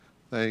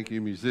Thank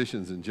you,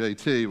 musicians and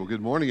JT. Well,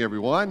 good morning,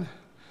 everyone.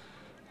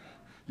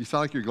 You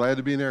sound like you're glad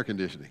to be in air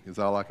conditioning, is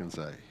all I can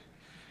say.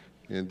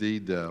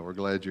 Indeed, we're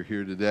glad you're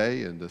here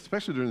today, and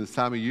especially during this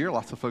time of year,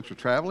 lots of folks are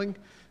traveling,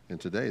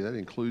 and today that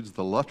includes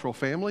the Luttrell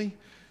family,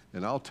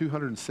 and all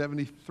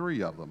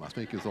 273 of them, I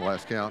think is the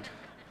last count.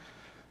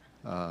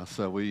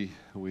 So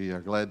we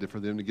are glad for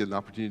them to get an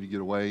opportunity to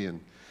get away and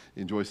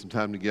enjoy some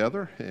time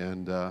together.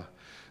 And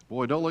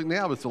boy, don't look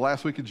now, but it's the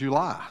last week of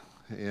July.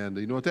 And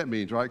you know what that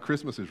means, right?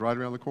 Christmas is right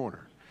around the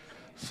corner.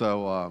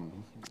 So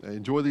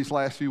enjoy these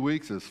last few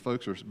weeks as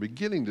folks are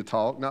beginning to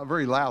talk, not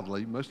very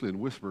loudly, mostly in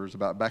whispers,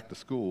 about back to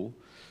school.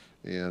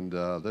 And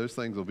those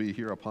things will be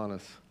here upon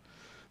us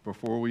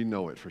before we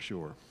know it, for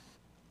sure.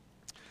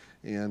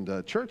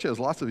 And church has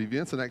lots of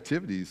events and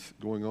activities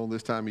going on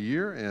this time of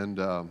year. And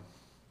I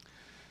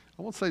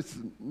won't say it's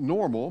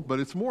normal, but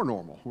it's more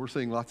normal. We're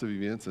seeing lots of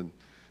events and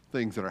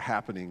things that are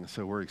happening,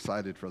 so we're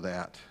excited for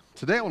that.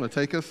 Today I want to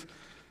take us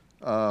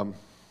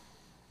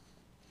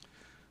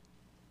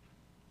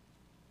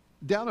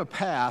down a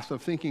path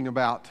of thinking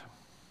about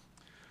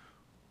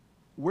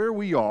where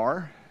we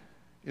are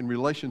in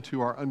relation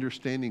to our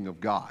understanding of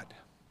God.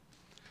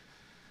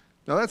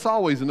 Now, that's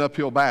always an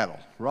uphill battle,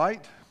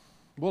 right?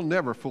 We'll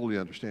never fully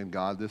understand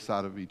God this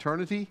side of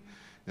eternity,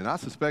 and I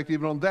suspect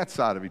even on that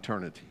side of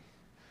eternity.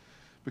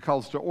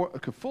 Because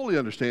to fully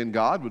understand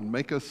God would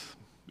make us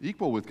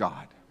equal with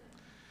God.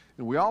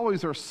 And we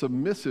always are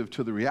submissive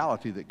to the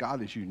reality that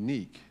God is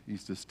unique,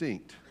 He's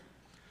distinct.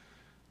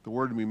 The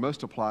word we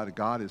most apply to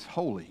God is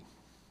holy.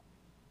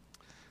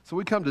 So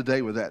we come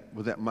today with that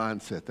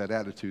mindset, that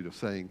attitude of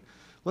saying,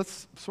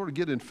 let's sort of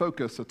get in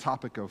focus a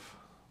topic of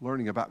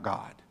learning about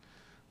God.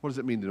 What does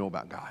it mean to know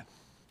about God?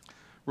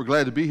 We're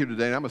glad to be here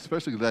today, and I'm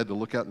especially glad to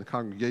look out in the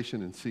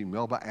congregation and see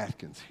Melba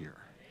Atkins here.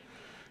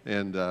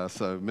 And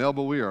so,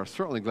 Melba, we are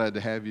certainly glad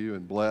to have you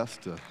and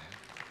blessed to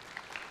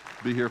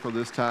be here for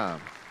this time.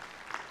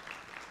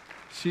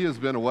 She has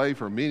been away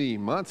for many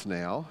months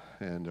now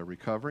and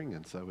recovering,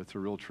 and so it's a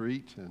real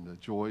treat and a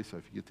joy. So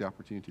if you get the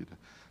opportunity to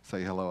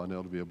say hello, I know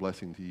it'll be a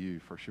blessing to you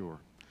for sure.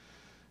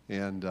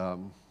 And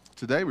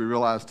today we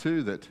realize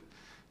too that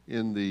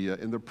in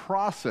the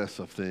process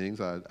of things,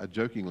 I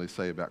jokingly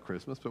say about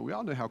Christmas, but we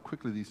all know how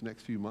quickly these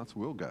next few months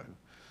will go.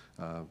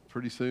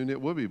 Pretty soon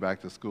it will be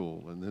back to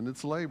school, and then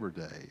it's Labor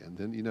Day, and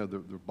then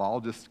the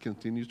ball just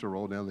continues to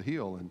roll down the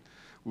hill, and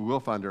we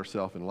will find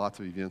ourselves in lots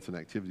of events and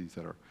activities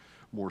that are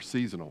more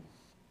seasonal.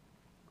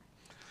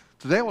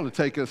 Today I want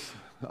to take us,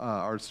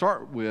 or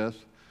start with,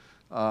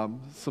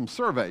 some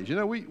surveys.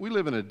 We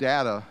live in a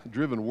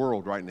data-driven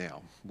world right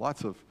now.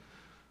 Lots of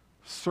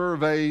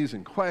surveys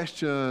and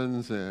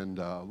questions and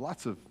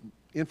lots of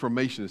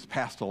information is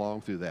passed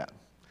along through that.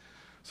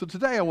 So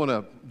today I want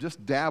to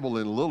just dabble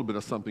in a little bit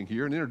of something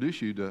here and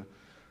introduce you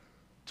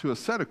to a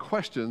set of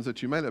questions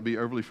that you may not be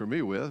overly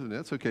familiar with, and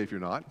that's okay if you're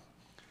not.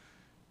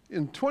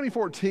 In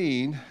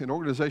 2014, an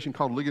organization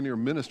called Ligonier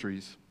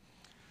Ministries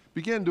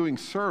began doing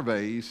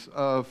surveys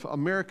of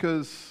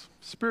America's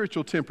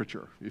spiritual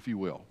temperature, if you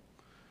will,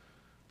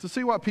 to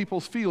see what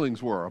people's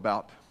feelings were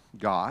about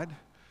God,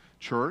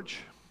 church,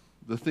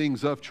 the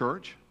things of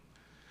church.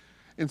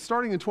 And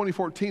starting in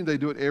 2014, they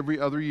do it every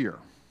other year.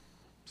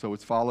 So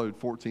it's followed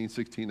 14,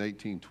 16,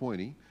 18,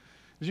 20.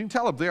 As you can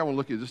tell up there, I want to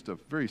look at just a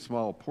very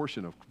small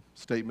portion of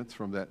statements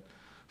from that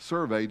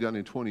survey done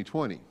in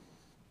 2020.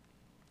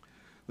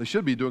 They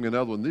should be doing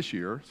another one this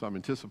year, so I'm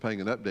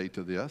anticipating an update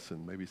to this,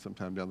 and maybe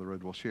sometime down the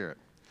road we'll share it.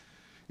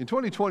 In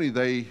 2020,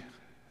 they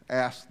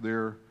asked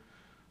their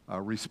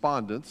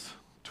respondents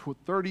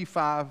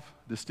 35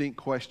 distinct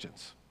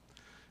questions.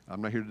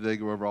 I'm not here today to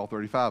go over all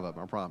 35 of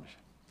them, I promise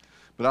you.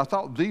 But I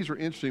thought these were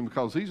interesting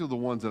because these are the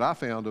ones that I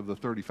found of the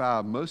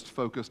 35 most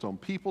focused on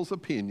people's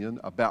opinion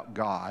about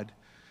God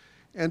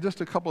and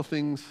just a couple of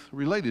things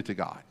related to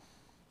God.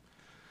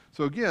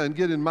 So again,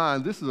 get in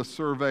mind, this is a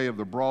survey of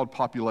the broad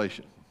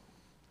population.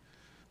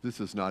 This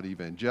is not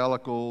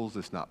evangelicals,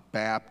 it's not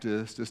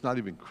Baptists, it's not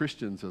even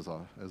Christians as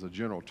a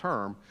general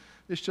term.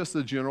 It's just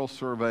a general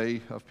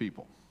survey of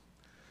people.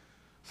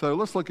 So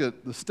let's look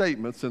at the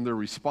statements and their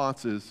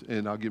responses,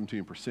 and I'll give them to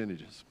you in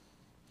percentages,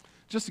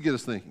 just to get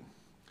us thinking.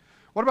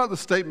 What about the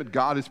statement,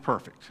 God is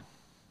perfect?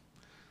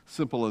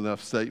 Simple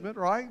enough statement,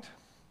 right?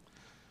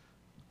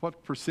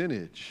 What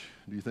percentage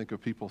do you think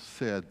of people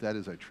said that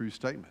is a true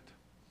statement?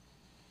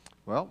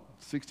 Well,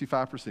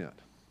 65%.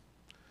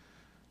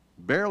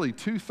 Barely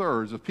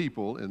 2/3 of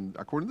people,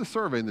 according to the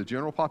survey in the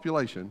general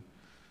population,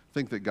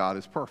 think that God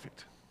is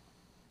perfect.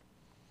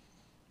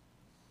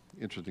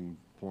 Interesting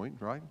point,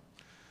 right?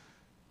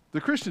 The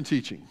Christian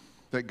teaching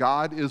that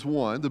God is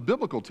one, the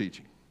biblical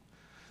teaching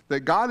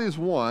that God is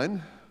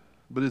one,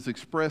 but is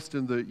expressed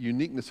in the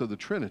uniqueness of the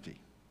Trinity.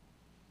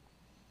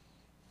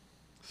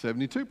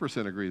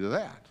 72% agree to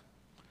that.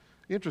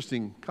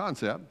 Interesting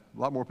concept. A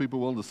lot more people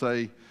willing to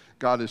say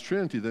God is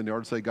Trinity than they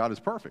are to say God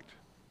is perfect.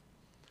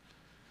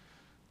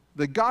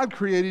 That God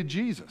created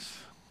Jesus.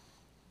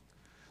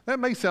 That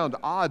may sound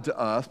odd to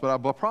us, but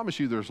I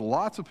promise you there's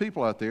lots of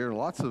people out there and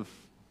lots of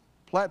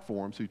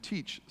platforms who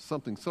teach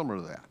something similar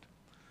to that.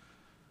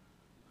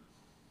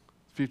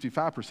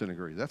 55%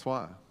 agree. That's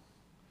why.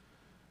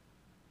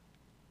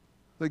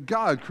 That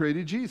God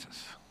created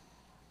Jesus.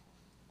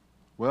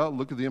 Well,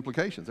 look at the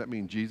implications. That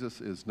means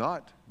Jesus is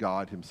not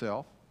God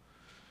himself,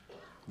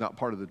 not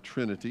part of the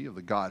Trinity of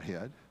the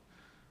Godhead.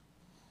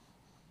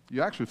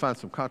 You actually find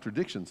some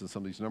contradictions in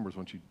some of these numbers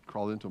once you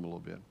crawl into them a little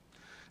bit.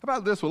 How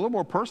about this, a little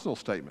more personal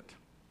statement?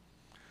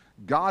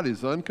 God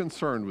is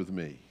unconcerned with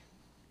me.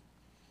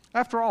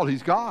 After all,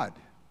 he's God.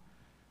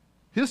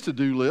 His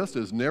to-do list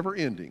is never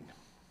ending.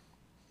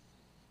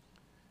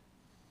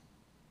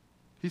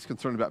 He's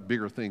concerned about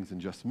bigger things than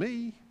just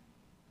me.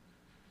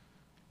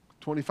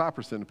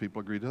 25% of people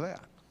agree to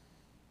that.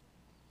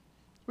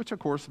 Which, of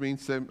course,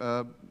 means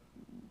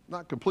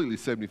not completely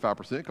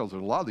 75%, because in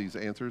a lot of these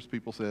answers,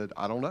 people said,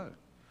 I don't know.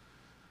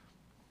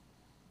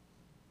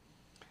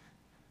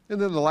 And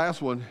then the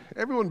last one,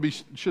 everyone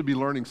should be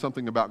learning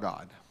something about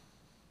God.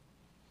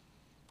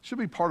 It should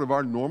be part of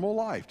our normal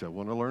life to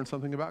want to learn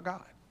something about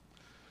God.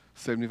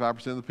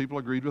 75% of the people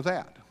agreed with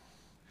that.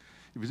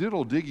 If you do a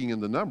little digging in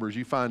the numbers,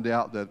 you find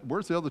out that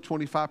where's the other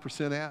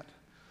 25% at?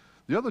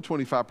 The other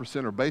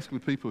 25% are basically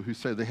people who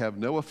say they have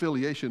no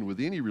affiliation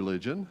with any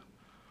religion,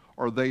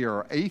 or they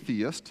are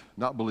atheist,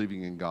 not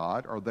believing in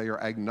God, or they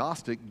are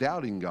agnostic,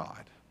 doubting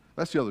God.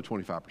 That's the other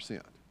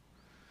 25%.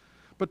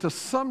 But to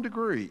some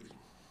degree,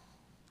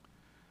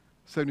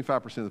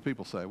 75% of the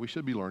people say we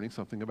should be learning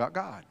something about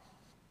God.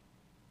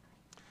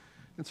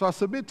 And so I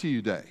submit to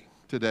you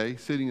today,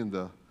 sitting in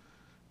the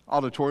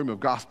auditorium of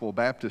Gospel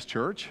Baptist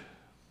Church,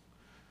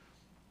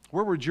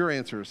 where would your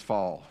answers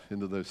fall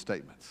into those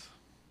statements?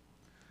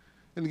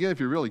 And again, if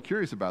you're really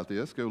curious about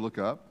this, go look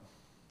up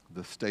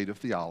the State of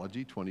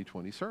Theology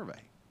 2020 survey.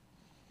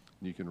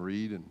 And you can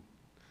read and get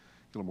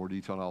a little more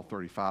detail on all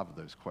 35 of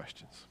those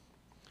questions.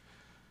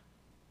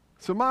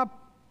 So my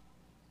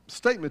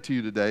statement to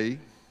you today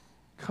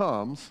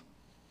comes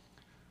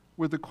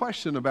with the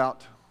question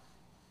about,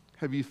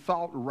 have you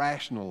thought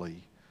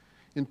rationally,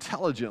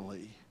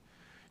 intelligently,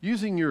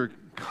 using your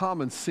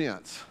common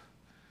sense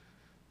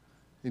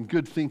and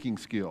good thinking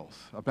skills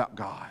about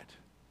God?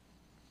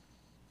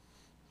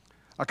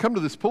 I come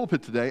to this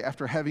pulpit today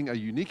after having a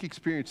unique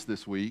experience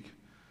this week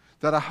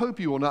that I hope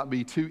you will not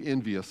be too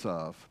envious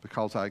of,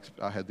 because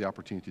I had the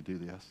opportunity to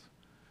do this.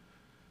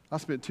 I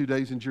spent 2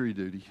 days in jury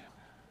duty.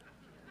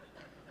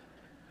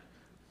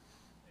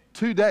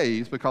 2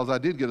 days, because I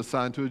did get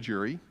assigned to a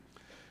jury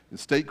in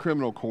state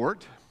criminal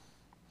court.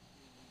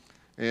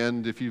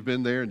 And if you've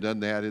been there and done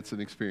that, it's an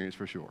experience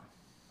for sure.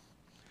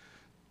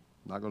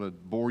 I'm not going to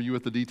bore you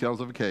with the details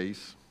of a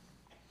case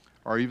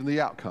or even the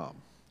outcome.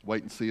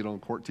 Wait and see it on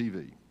court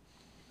TV.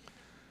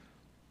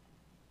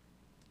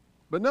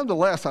 But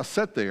nonetheless, I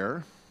sat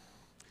there,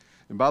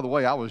 and by the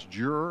way, I was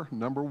juror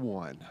number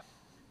 1,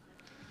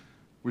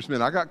 which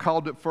meant I got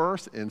called at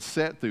first and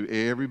sat through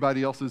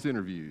everybody else's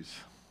interviews.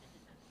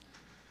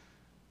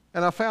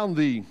 And I found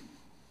the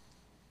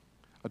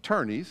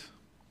attorneys,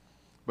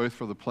 both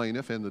for the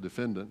plaintiff and the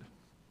defendant,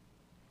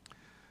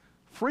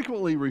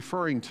 frequently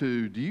referring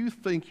to, do you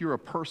think you're a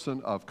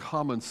person of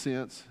common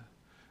sense,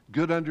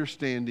 good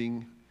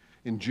understanding,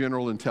 and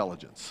general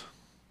intelligence?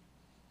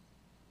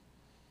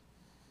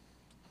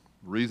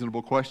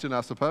 Reasonable question,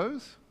 I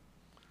suppose.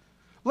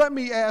 Let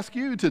me ask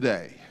you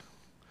today,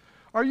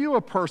 are you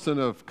a person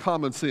of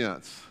common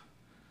sense,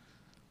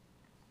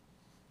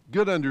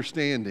 good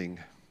understanding,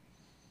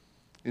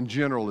 and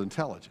general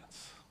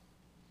intelligence?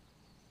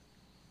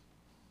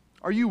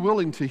 Are you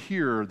willing to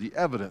hear the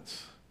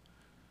evidence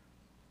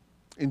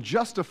and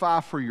justify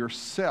for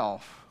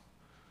yourself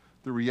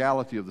the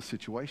reality of the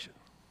situation?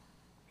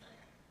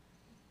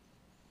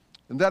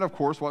 And that, of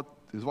course,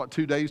 is what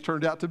 2 days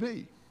turned out to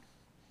be.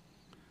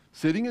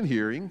 Sitting and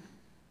hearing,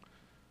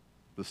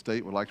 the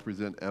state would like to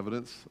present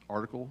evidence,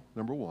 article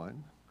number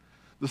 1.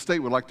 The state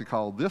would like to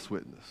call this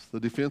witness. The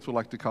defense would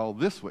like to call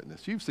this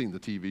witness. You've seen the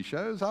TV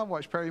shows. I've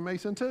watched Perry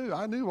Mason too.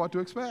 I knew what to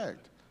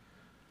expect.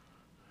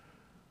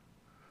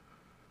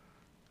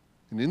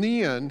 And in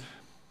the end,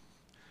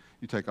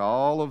 you take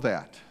all of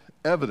that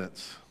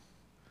evidence,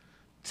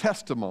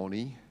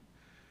 testimony,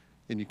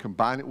 and you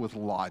combine it with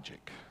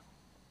logic.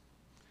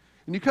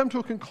 And you come to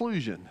a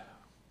conclusion.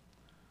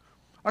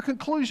 A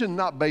conclusion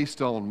not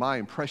based on my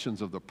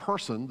impressions of the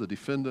person, the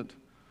defendant,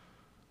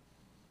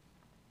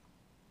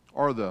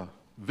 or the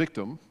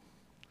victim,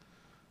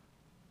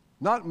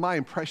 not my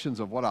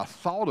impressions of what I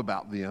thought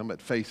about them at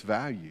face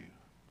value,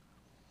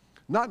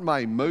 not my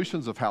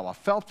emotions of how I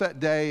felt that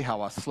day,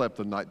 how I slept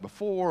the night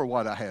before,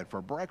 what I had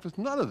for breakfast,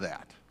 none of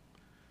that.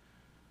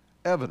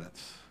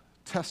 Evidence,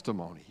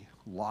 testimony,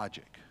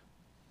 logic.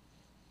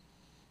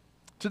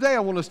 Today I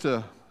want us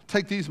to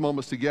take these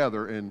moments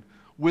together and,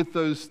 with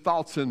those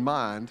thoughts in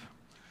mind,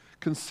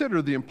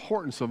 consider the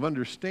importance of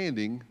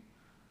understanding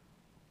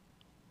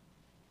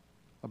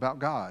about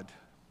God.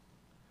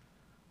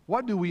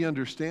 What do we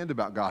understand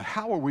about God?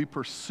 How are we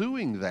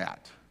pursuing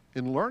that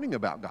in learning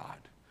about God?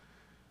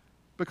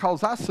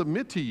 Because I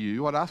submit to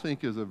you what I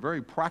think is a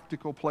very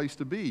practical place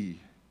to be.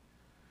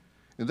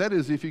 And that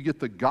is, if you get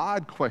the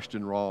God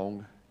question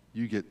wrong,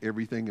 you get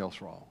everything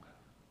else wrong.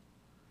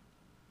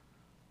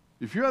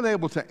 if you're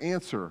unable to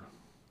answer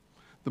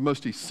the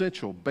most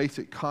essential,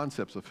 basic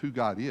concepts of who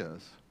God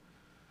is,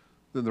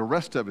 then the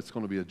rest of it's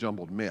going to be a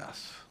jumbled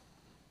mess.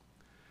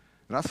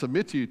 And I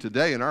submit to you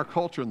today, in our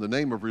culture, in the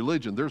name of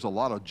religion, there's a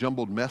lot of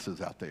jumbled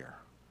messes out there.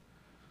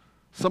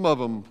 Some of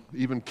them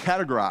even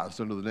categorized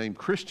under the name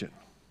Christian.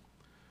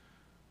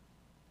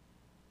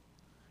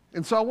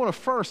 And so I want to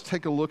first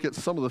take a look at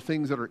some of the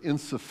things that are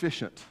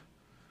insufficient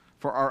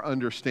for our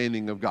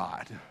understanding of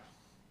God.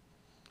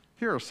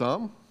 Here are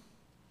some.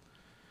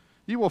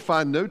 You will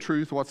find no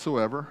truth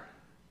whatsoever,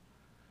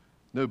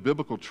 no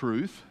biblical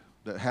truth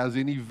that has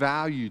any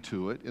value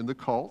to it in the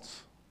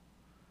cults,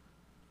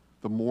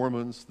 the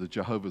Mormons, the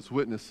Jehovah's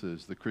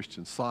Witnesses, the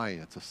Christian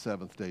Science, the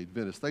Seventh-day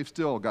Adventists. They've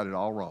still got it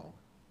all wrong.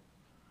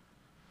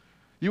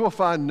 You will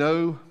find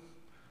no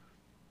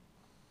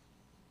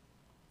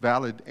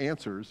valid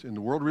answers in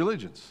the world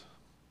religions.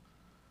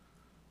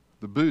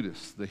 The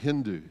Buddhists, the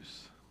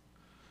Hindus,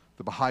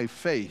 the Baha'i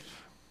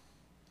faith,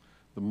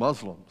 the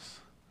Muslims,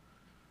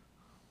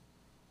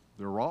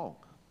 they're wrong.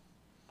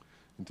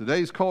 In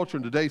today's culture,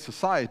 in today's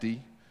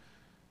society,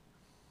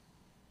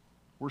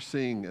 we're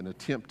seeing an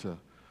attempt to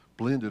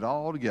blend it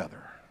all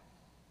together.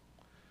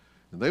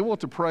 And they want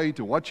to pray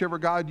to whichever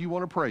God you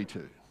want to pray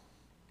to.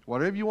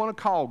 Whatever you want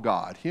to call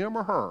God, him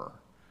or her,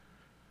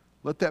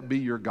 let that be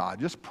your God.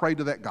 Just pray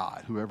to that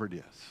God, whoever it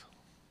is.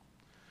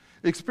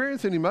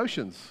 Experience and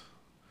emotions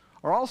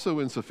are also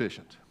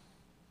insufficient.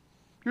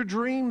 Your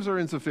dreams are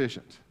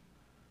insufficient.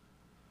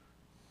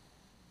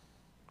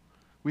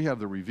 We have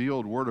the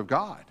revealed Word of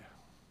God.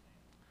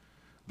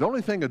 The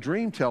only thing a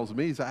dream tells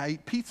me is I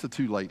ate pizza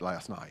too late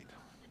last night.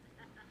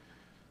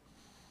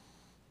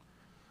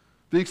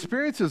 The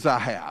experiences I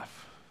have,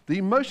 the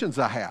emotions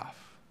I have,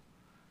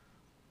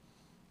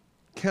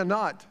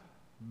 cannot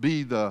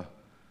be the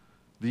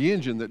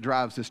engine that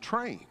drives this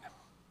train.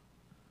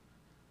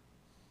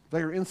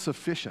 They are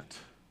insufficient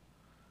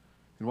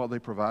in what they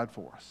provide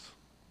for us.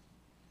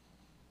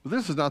 But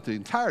this is not the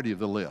entirety of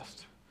the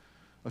list.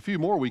 A few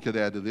more we could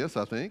add to this,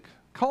 I think.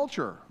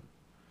 Culture.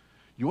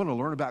 You want to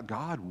learn about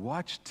God?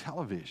 Watch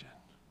television.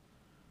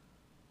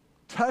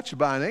 Touched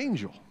by an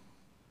angel.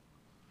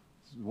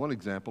 This is one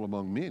example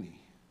among many.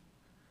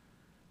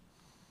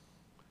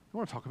 You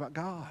want to talk about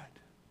God.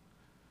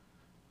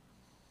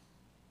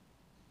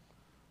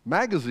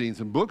 Magazines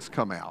and books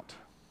come out.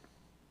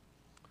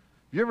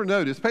 If you ever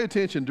notice, pay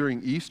attention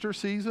during Easter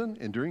season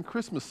and during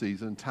Christmas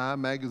season,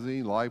 Time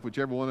Magazine, Life,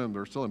 whichever one of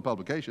them are still in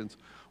publications,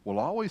 will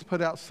always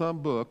put out some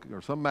book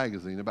or some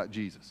magazine about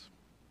Jesus.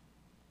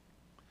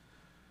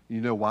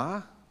 You know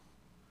why?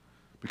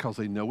 Because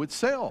they know it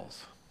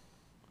sells.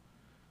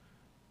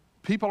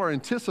 People are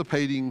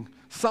anticipating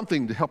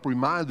something to help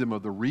remind them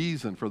of the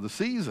reason for the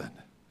season.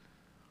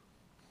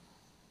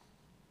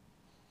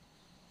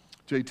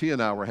 JT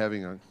and I were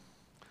having a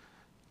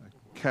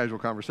casual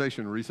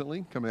conversation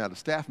recently, coming out of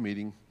staff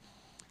meeting,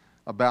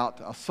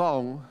 about a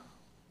song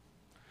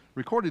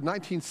recorded in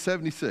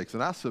 1976.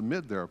 And I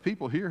submit there are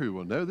people here who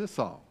will know this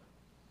song.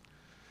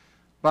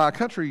 By a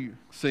country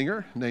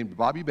singer named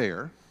Bobby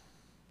Bare.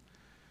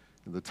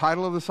 And the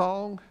title of the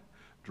song,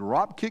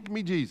 Drop Kick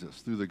Me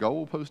Jesus Through the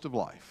Goalpost of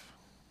Life.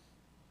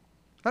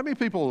 How many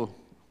people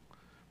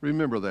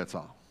remember that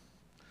song?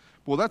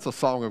 Well, that's a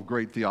song of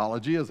great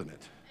theology, isn't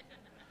it?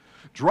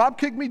 Drop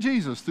kick me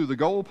Jesus through the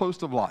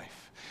goalpost of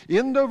life.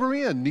 End over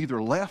end,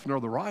 neither left nor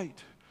the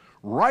right.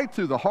 Right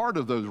through the heart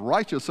of those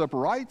righteous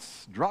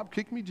uprights, drop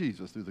kick me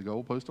Jesus through the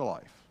goalpost of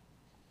life.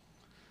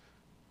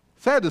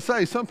 Sad to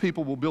say, some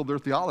people will build their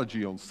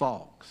theology on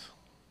songs.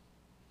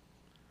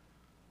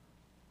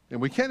 And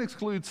we can't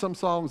exclude some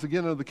songs,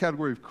 again, under the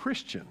category of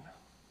Christian.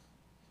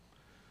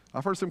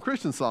 I've heard some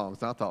Christian songs,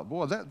 and I thought,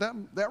 boy,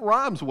 that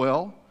rhymes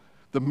well.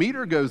 The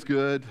meter goes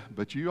good,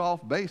 but you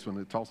off base when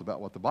it talks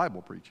about what the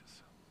Bible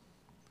preaches.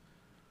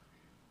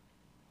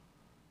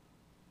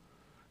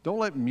 Don't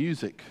let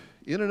music,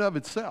 in and of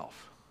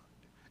itself,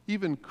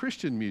 even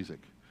Christian music,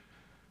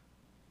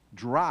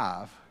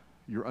 drive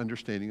your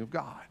understanding of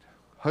God.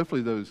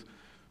 Hopefully those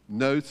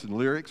notes and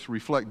lyrics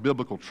reflect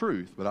biblical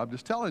truth, but I'm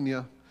just telling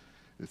you,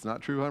 it's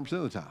not true 100%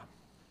 of the time.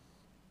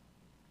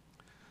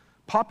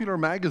 Popular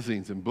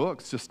magazines and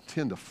books just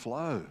tend to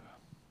flow.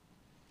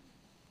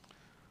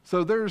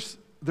 So there's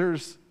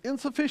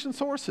insufficient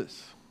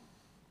sources.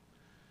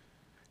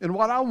 And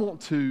what I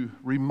want to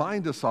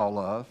remind us all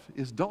of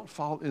is don't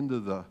fall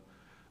into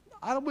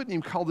I wouldn't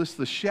even call this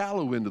the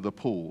shallow end of the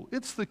pool.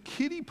 It's the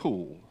kiddie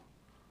pool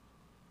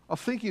of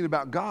thinking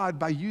about God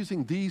by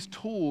using these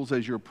tools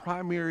as your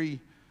primary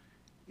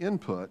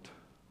input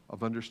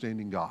of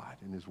understanding God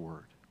and His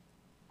Word.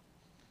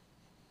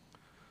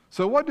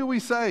 So what do we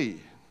say,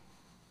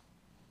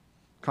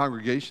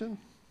 congregation,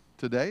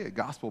 today at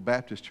Gospel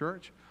Baptist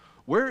Church?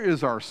 Where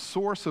is our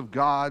source of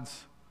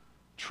God's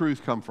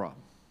truth come from?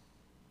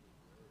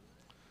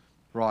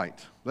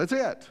 Right, that's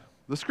it,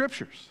 the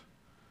Scriptures.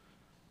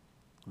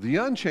 The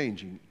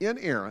unchanging,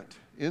 inerrant,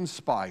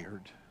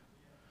 inspired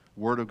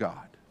Word of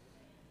God.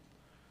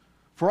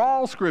 For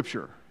all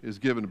Scripture is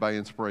given by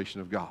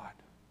inspiration of God.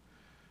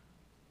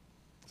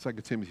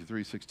 2 Timothy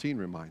 3:16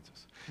 reminds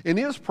us. And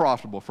is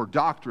profitable for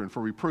doctrine,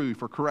 for reproof,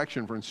 for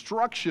correction, for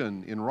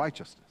instruction in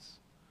righteousness,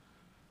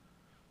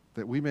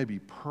 that we may be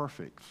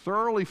perfect,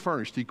 thoroughly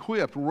furnished,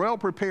 equipped, well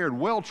prepared,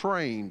 well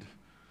trained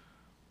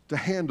to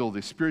handle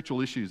the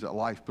spiritual issues that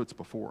life puts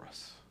before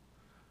us.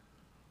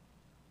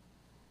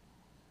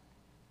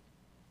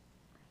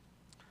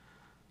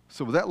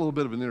 So with that little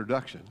bit of an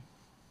introduction,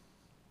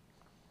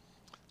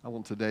 I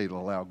want today to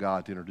allow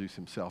God to introduce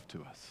himself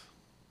to us.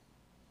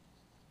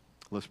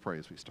 Let's pray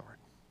as we start.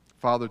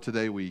 Father,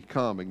 today we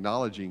come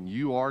acknowledging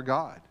you are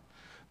God.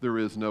 There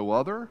is no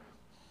other.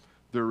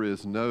 There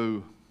is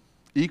no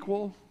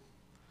equal.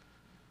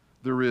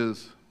 There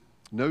is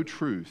no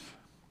truth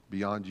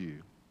beyond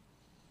you.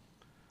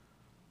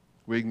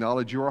 We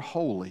acknowledge you are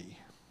holy.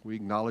 We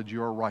acknowledge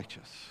you are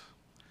righteous.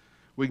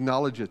 We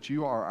acknowledge that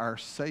you are our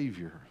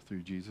Savior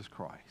through Jesus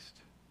Christ.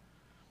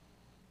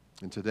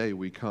 And today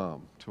we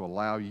come to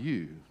allow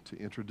you to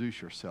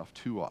introduce yourself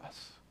to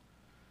us.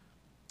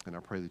 And I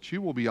pray that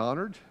you will be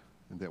honored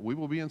and that we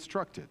will be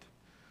instructed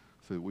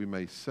so that we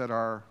may set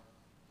our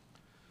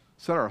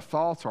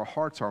thoughts, our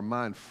hearts, our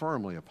mind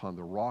firmly upon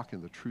the rock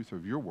and the truth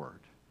of your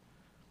word.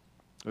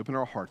 Open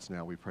our hearts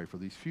now, we pray, for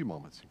these few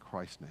moments. In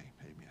Christ's name,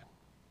 amen.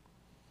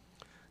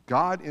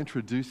 God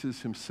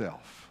introduces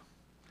himself.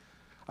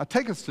 I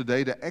take us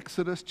today to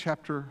Exodus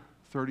chapter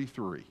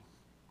 33.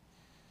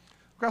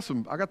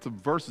 I got some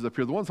verses up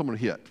here, the ones I'm going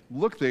to hit.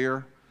 Look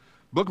there.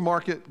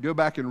 Bookmark it, go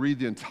back and read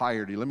the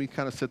entirety. Let me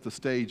kind of set the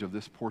stage of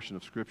this portion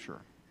of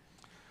Scripture.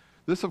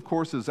 This, of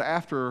course, is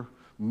after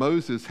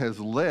Moses has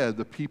led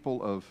the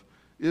people of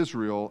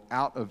Israel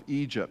out of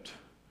Egypt.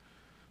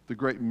 The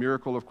great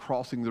miracle of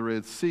crossing the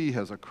Red Sea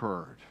has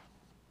occurred.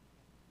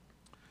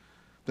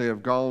 They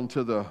have gone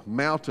to the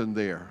mountain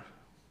there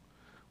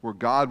where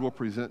God will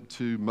present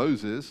to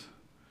Moses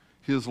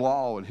his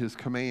law and his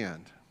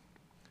command.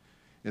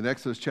 In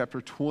Exodus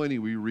chapter 20,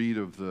 we read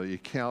of the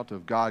account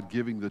of God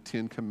giving the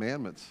 10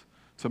 Commandments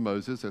to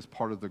Moses as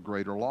part of the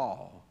greater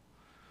law.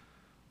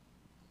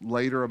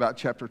 Later, about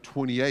chapter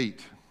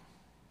 28,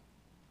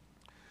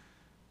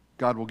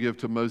 God will give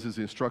to Moses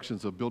the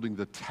instructions of building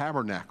the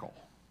tabernacle.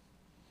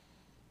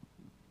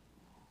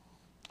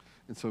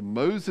 And so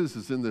Moses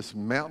is in this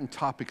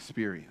mountaintop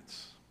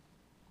experience.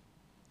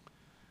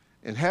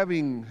 And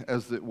having,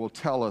 as it will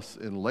tell us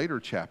in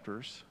later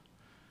chapters,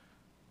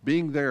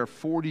 being there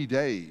 40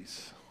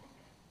 days,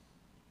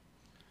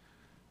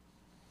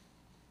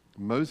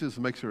 Moses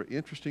makes an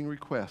interesting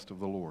request of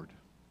the Lord.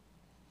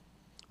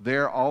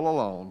 There, all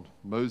alone,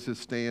 Moses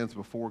stands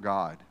before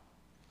God.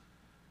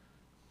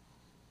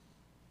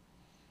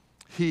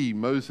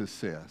 Moses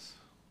says,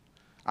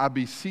 I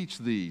beseech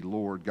thee,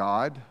 Lord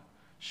God,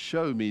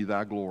 show me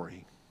thy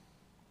glory.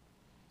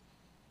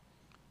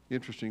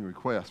 Interesting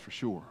request for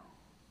sure.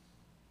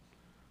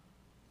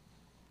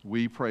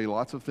 We pray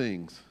lots of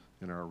things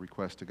in our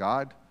request to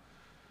God.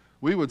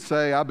 We would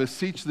say, I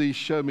beseech thee,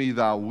 show me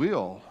thy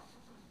will.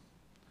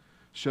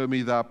 Show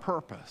me thy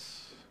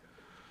purpose.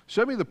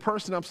 Show me the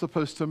person I'm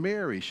supposed to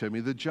marry. Show me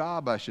the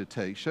job I should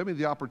take. Show me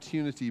the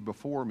opportunity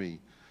before me.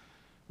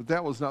 But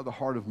that was not the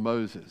heart of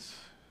Moses.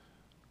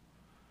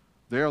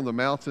 There on the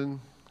mountain,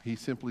 he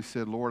simply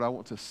said, Lord, I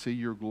want to see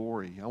your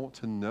glory. I want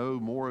to know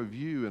more of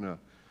you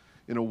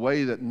in a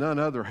way that none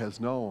other has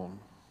known.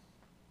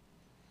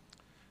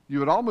 You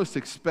would almost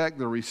expect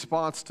the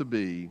response to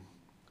be,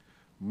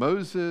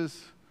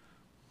 Moses,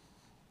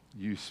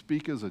 you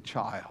speak as a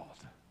child.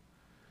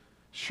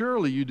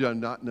 Surely you do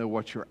not know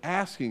what you're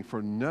asking,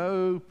 for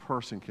no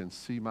person can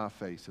see my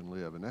face and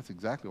live. And that's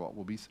exactly what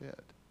will be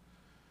said.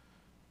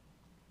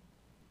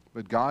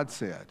 But God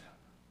said,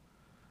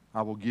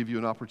 I will give you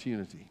an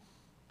opportunity,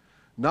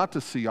 not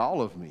to see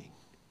all of me,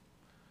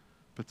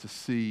 but to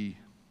see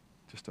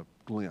just a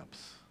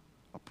glimpse,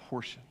 a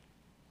portion.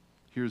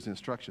 Here's the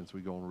instructions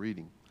we go on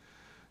reading.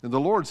 And the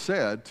Lord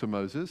said to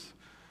Moses,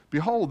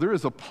 behold, there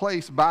is a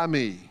place by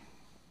me,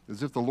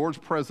 as if the Lord's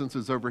presence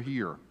is over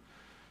here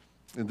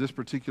in this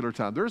particular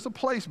time. There is a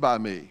place by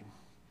me,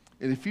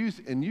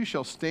 and you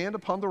shall stand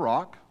upon the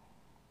rock,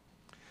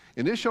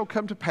 and it shall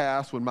come to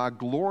pass when my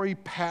glory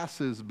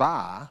passes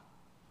by,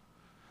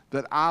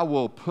 that I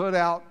will put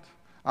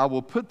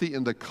thee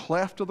in the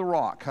cleft of the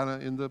rock, kind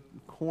of in the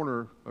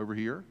corner over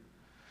here,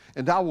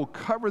 and I will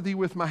cover thee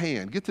with my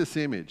hand. Get this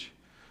image.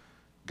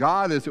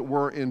 God, as it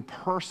were, in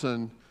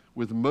person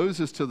with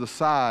Moses to the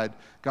side,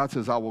 God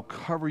says, I will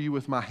cover you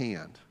with my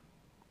hand.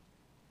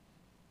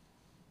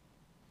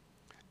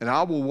 And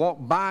I will walk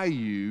by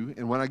you,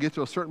 and when I get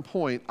to a certain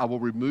point, I will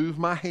remove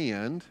my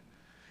hand,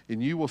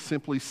 and you will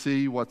simply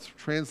see what's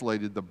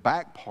translated the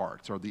back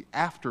parts or the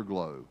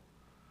afterglow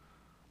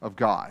of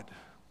God.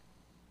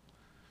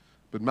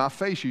 But my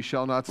face you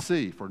shall not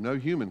see, for no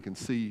human can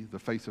see the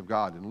face of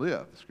God and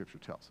live, the Scripture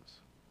tells us.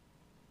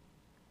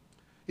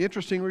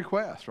 Interesting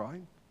request,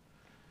 right?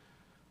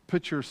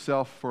 Put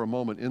yourself for a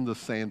moment in the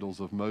sandals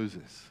of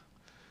Moses.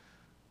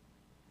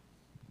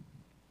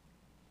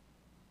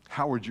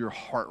 How would your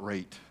heart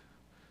rate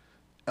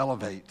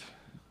elevate?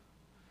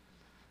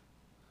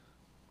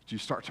 Would you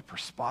start to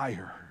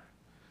perspire?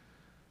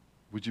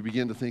 Would you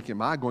begin to think,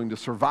 am I going to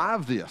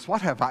survive this?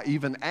 What have I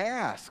even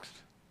asked?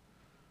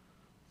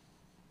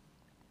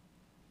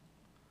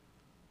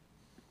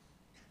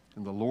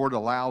 And the Lord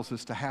allows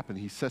this to happen.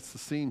 He sets the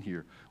scene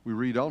here. We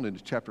read on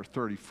into chapter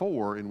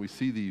 34, and we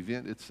see the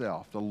event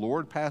itself. The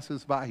Lord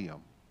passes by him.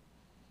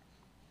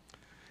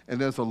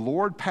 And as the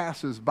Lord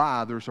passes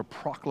by, there's a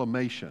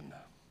proclamation.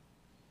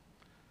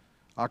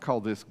 I call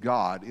this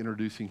God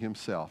introducing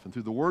himself. And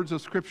through the words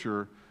of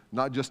Scripture,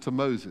 not just to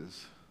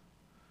Moses,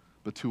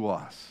 but to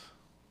us.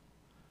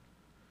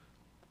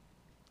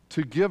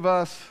 To give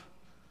us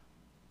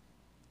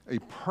a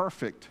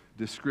perfect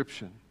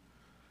description,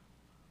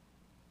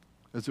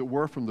 as it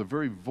were, from the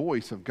very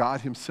voice of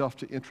God himself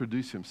to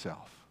introduce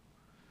himself.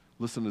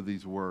 Listen to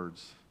these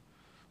words.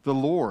 The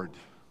Lord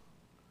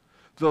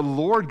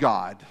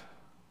God,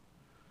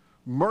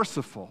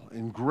 merciful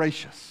and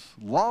gracious,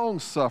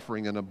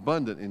 long-suffering and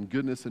abundant in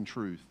goodness and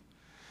truth,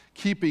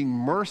 keeping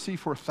mercy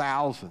for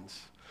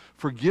thousands,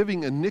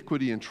 forgiving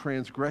iniquity and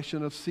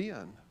transgression of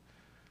sin,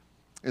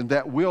 and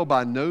that will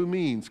by no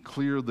means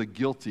clear the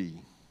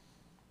guilty.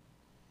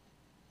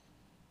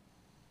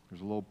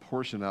 There's a little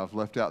portion I've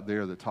left out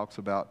there that talks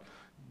about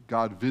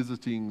God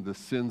visiting the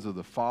sins of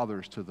the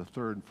fathers to the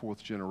third and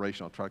fourth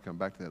generation. I'll try to come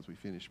back to that as we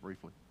finish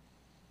briefly.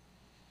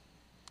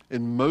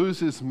 And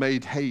Moses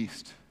made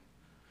haste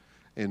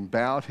and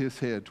bowed his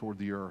head toward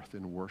the earth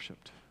and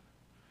worshiped.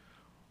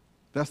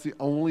 That's the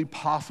only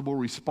possible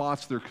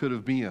response there could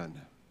have been.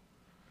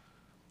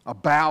 A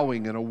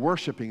bowing and a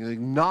worshiping and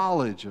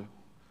acknowledging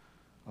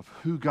of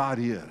who God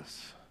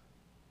is.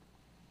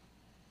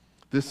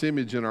 This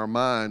image in our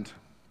mind,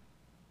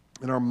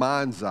 in our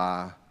mind's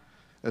eye,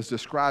 as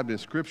described in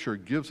Scripture,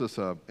 gives us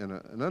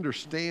an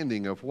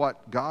understanding of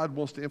what God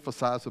wants to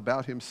emphasize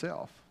about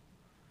himself.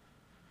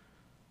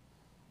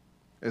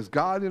 As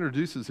God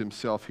introduces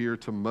himself here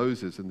to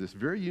Moses in this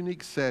very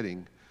unique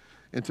setting,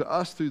 and to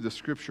us through the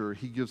Scripture,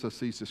 he gives us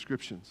these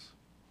descriptions.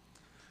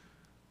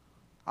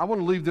 I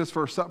want to leave this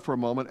verse up for a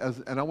moment,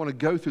 and I want to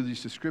go through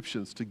these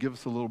descriptions to give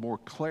us a little more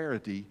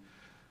clarity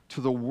to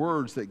the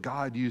words that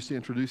God used to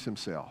introduce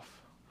himself.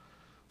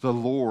 The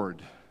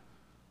Lord.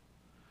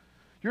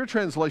 Your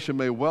translation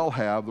may well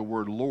have the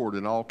word Lord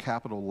in all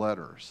capital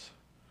letters,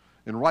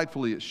 and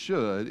rightfully it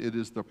should. It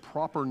is the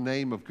proper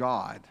name of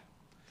God.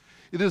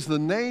 It is the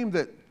name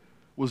that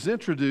was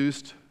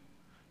introduced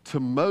to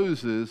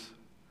Moses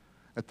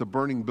at the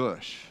burning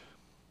bush.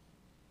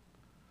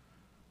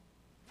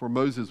 For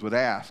Moses would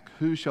ask,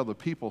 who shall the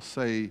people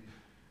say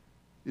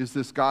is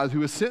this God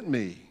who has sent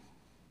me?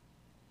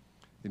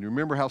 And you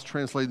remember how it's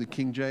translated in the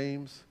King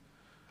James?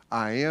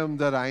 I am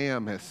that I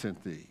am has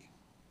sent thee.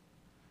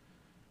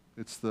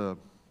 It's the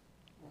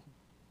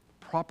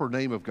proper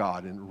name of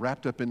God and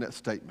wrapped up in that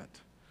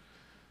statement.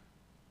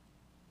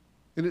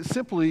 And it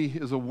simply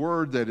is a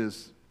word that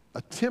is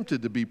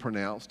attempted to be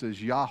pronounced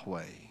as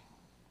Yahweh.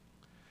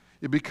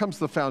 It becomes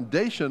the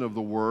foundation of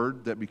the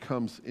word that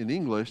becomes, in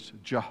English,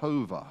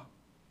 Jehovah.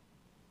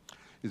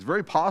 It's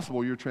very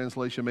possible your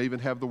translation may even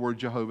have the word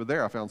Jehovah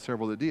there. I found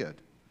several that did.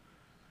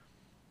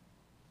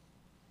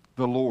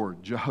 The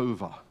Lord,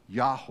 Jehovah,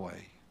 Yahweh.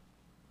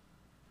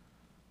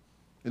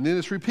 And then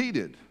it's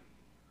repeated.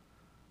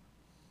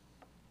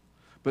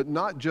 But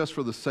not just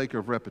for the sake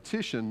of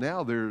repetition.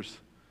 Now there's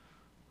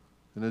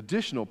an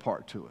additional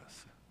part to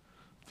us.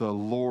 The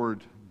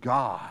Lord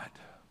God.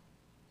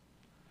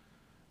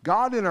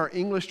 God in our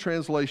English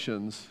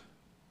translations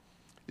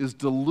is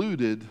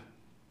diluted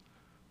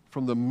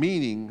from the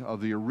meaning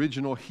of the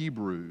original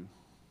Hebrew,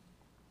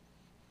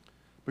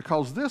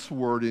 because this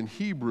word in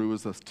Hebrew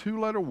is a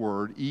two-letter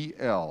word,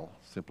 E-L,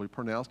 simply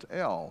pronounced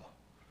L.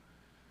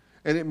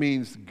 And it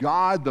means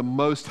God the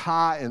Most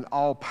High and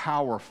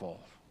All-Powerful.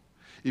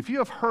 If you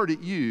have heard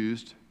it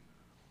used,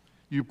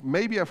 you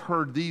maybe have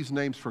heard these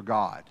names for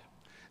God.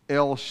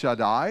 El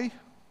Shaddai,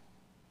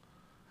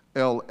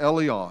 El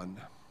Elyon.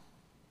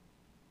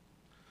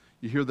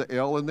 You hear the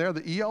L in there?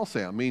 The E-L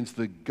sound means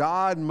the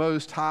God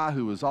Most High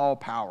who is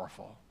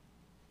all-powerful.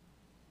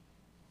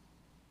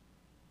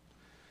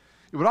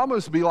 It would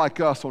almost be like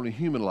us on a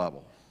human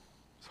level.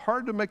 It's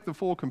hard to make the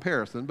full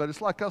comparison, but it's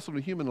like us on a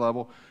human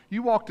level.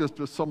 You walk up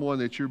to someone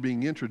that you're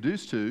being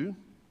introduced to,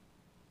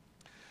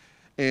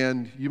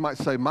 and you might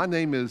say, my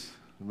name is,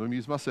 I'm going to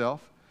use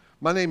myself,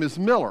 my name is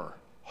Miller,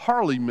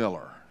 Harley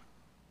Miller.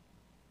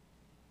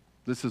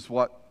 This is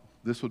what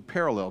this would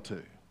parallel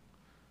to.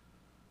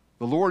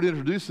 The Lord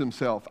introduced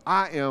himself,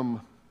 I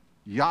am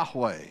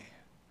Yahweh,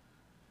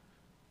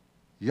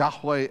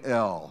 Yahweh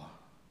El,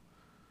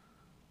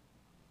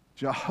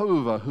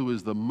 Jehovah, who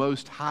is the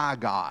Most High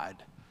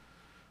God.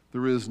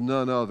 There is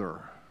none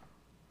other.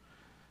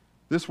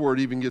 This word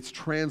even gets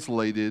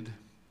translated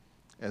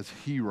as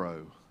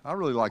hero. I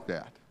really like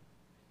that.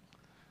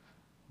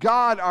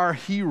 God, our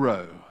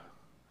hero,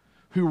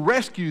 who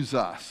rescues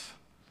us,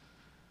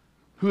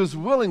 who is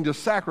willing to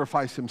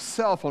sacrifice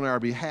himself on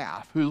our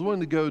behalf, who is willing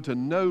to go to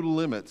no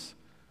limits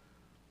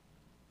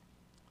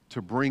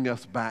to bring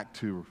us back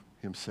to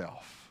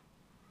himself.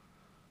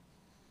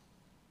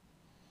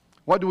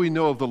 What do we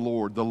know of the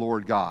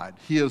Lord God?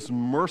 He is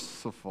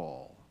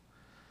merciful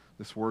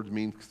This word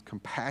means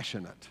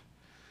compassionate.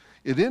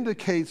 It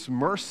indicates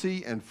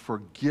mercy and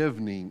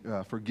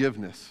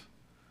forgiveness,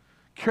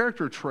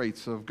 character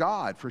traits of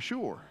God, for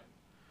sure.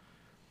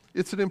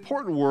 It's an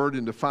important word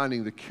in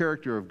defining the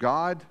character of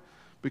God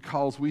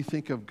because we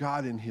think of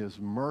God in His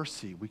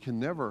mercy. We can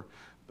never,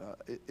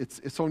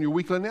 it's on your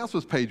weekly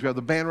announcements page. We have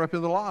the banner up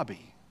in the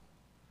lobby.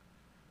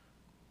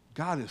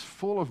 God is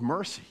full of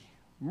mercy,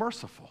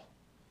 merciful.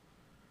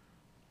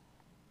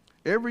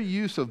 Every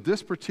use of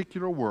this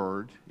particular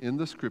word in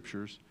the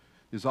Scriptures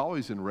is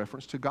always in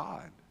reference to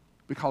God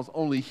because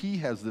only He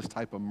has this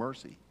type of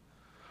mercy.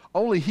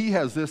 Only He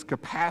has this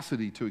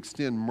capacity to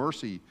extend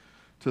mercy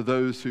to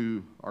those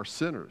who are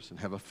sinners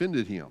and have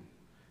offended Him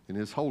in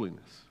His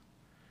holiness.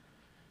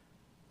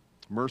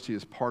 Mercy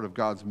is part of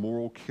God's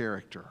moral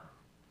character.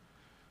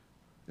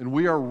 And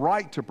we are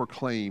right to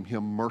proclaim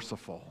Him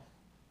merciful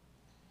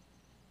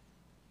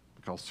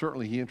because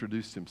certainly He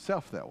introduced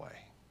Himself that way.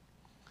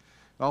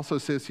 It also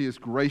says He is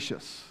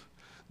gracious.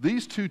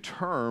 These two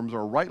terms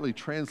are rightly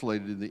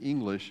translated in the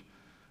English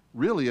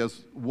really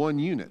as one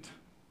unit.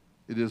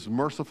 It is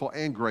merciful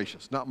and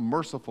gracious, not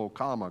merciful,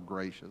 comma,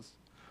 gracious.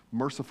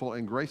 Merciful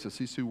and gracious.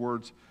 These two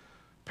words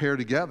pair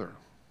together.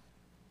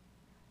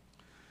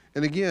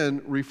 And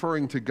again,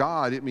 referring to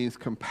God, it means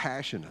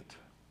compassionate.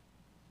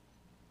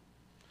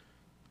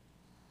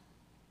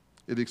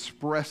 It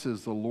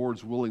expresses the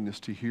Lord's willingness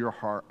to hear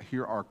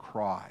our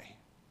cry.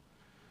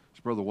 As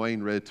Brother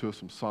Wayne read to us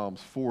from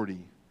Psalms 40,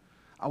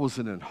 I was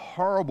in a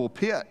horrible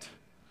pit.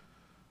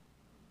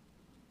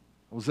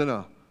 I was in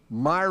a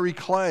miry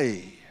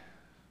clay.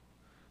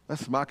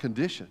 That's my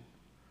condition.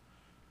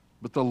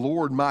 But the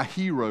Lord, my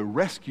hero,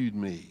 rescued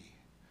me,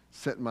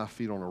 set my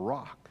feet on a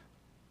rock.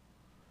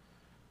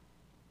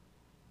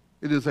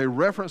 It is a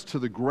reference to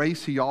the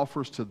grace He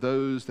offers to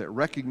those that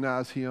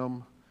recognize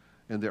Him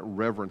and that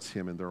reverence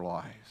Him in their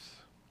lives.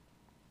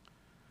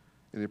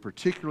 And it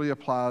particularly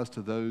applies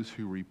to those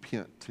who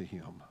repent to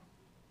Him.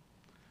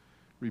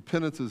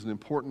 Repentance is an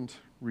important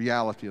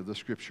reality of the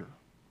Scripture.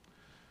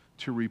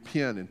 To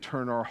repent and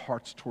turn our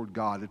hearts toward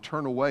God, to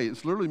turn away.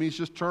 It literally means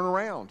just turn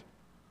around.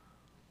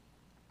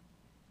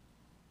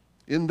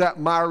 In that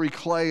miry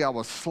clay, I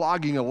was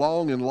slogging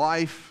along in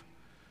life,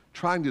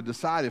 trying to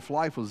decide if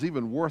life was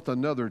even worth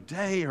another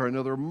day or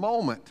another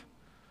moment.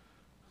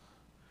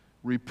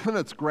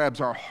 Repentance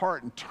grabs our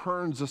heart and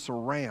turns us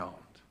around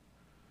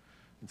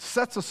and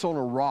sets us on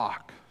a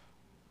rock,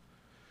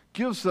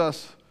 gives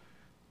us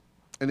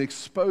an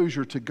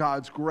exposure to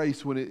God's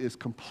grace when it is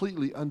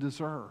completely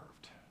undeserved.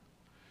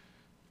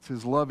 It's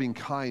His loving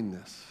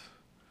kindness.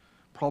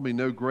 Probably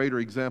no greater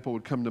example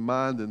would come to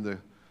mind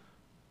than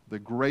the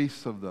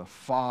grace of the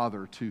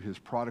Father to His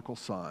prodigal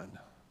son,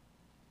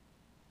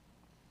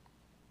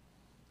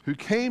 who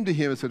came to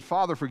Him and said,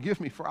 Father,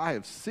 forgive me, for I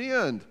have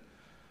sinned.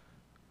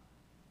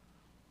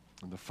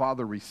 And the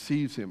Father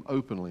receives him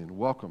openly and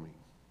welcoming.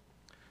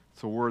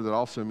 It's a word that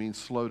also means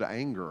slow to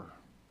anger.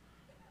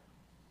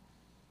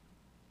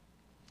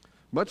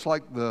 Much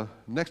like the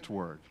next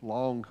word,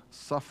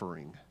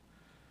 long-suffering.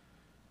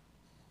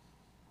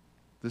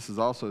 This is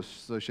also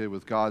associated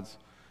with God's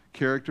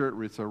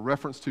character. It's a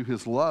reference to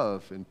His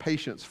love and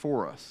patience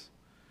for us,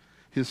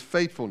 His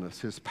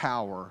faithfulness, His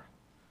power.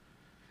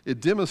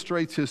 It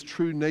demonstrates His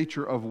true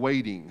nature of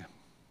waiting.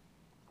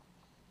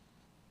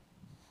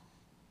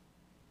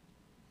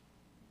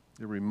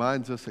 It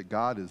reminds us that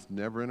God is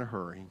never in a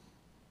hurry.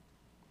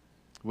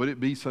 Would it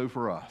be so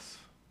for us?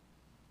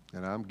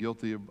 And I'm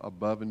guilty of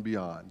above and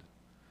beyond.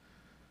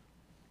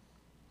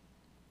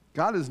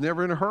 God is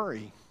never in a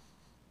hurry.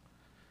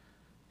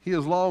 He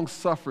is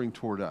long-suffering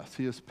toward us.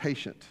 He is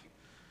patient.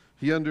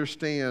 He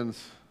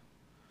understands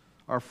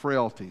our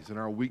frailties and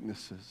our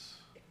weaknesses.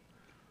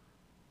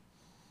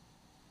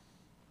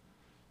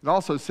 It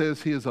also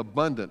says He is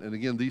abundant. And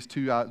again, these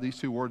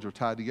two words are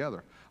tied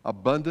together.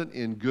 Abundant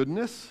in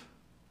goodness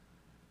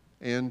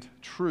and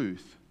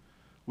truth.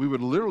 We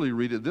would literally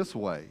read it this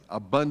way: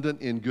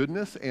 abundant in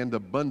goodness and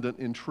abundant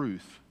in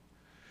truth.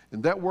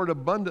 And that word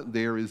abundant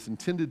there is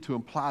intended to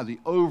imply the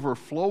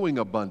overflowing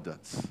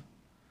abundance.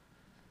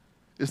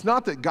 It's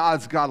not that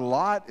God's got a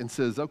lot and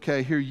says,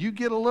 okay, here, you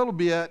get a little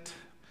bit,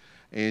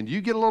 and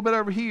you get a little bit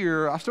over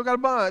here. I still got a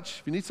bunch.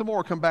 If you need some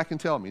more, come back and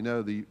tell me.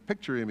 No, the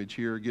picture image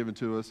here given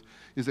to us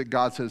is that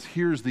God says,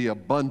 here's the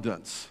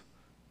abundance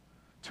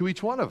to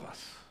each one of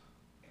us.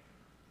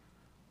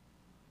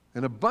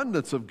 An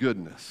abundance of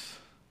goodness,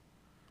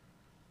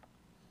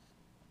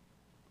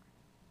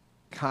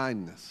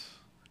 kindness,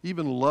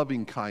 even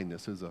loving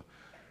kindness is a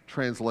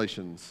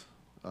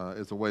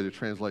way to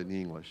translate in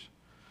English.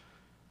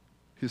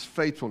 His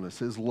faithfulness,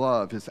 His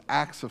love, His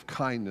acts of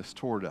kindness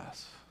toward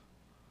us.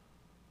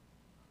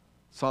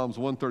 Psalms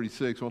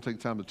 136, we won't take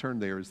time to turn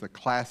there, is the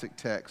classic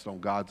text on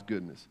God's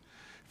goodness.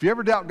 If you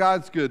ever doubt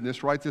God's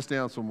goodness, write this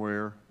down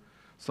somewhere,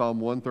 Psalm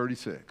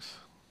 136.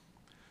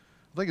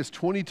 I think it's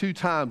 22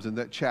 times in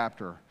that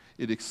chapter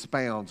it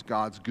expounds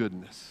God's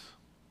goodness.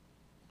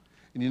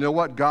 And you know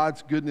what?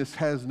 God's goodness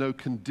has no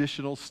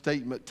conditional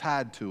statement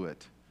tied to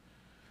it.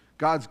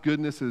 God's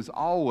goodness is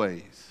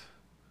always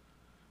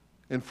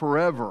and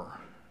forever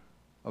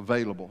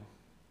available.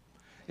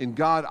 And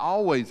God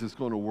always is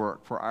going to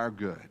work for our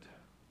good.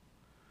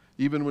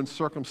 Even when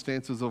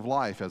circumstances of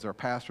life, as our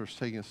pastor's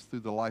taking us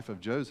through the life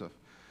of Joseph,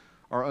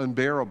 are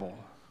unbearable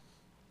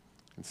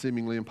and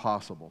seemingly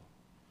impossible,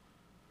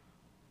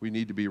 we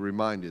need to be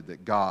reminded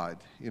that God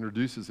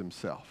introduces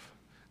himself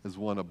as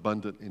one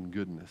abundant in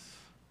goodness.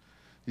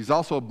 He's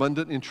also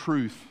abundant in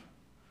truth.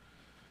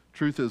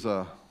 Truth is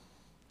a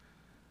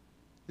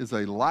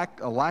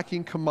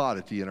lacking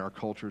commodity in our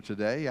culture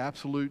today.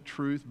 Absolute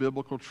truth,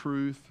 biblical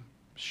truth,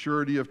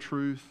 surety of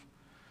truth.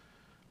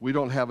 We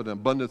don't have an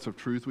abundance of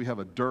truth. We have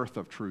a dearth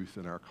of truth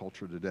in our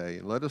culture today.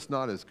 And let us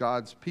not, as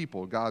God's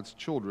people, God's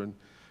children,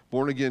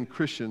 born-again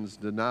Christians,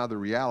 deny the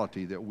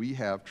reality that we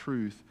have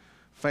truth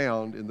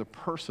found in the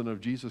person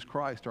of Jesus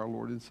Christ, our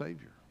Lord and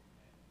Savior,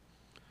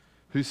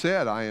 who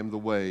said, I am the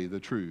way, the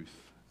truth,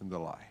 and the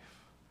life.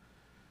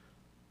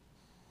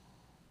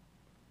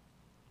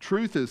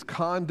 Truth is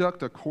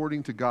conduct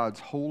according to God's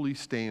holy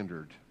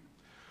standard.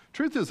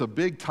 Truth is a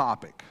big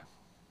topic.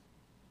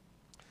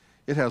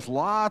 It has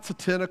lots of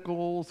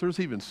tentacles. There's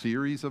even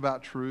series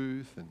about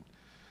truth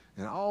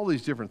and all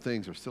these different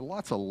things. There's still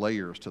lots of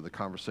layers to the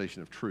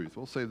conversation of truth.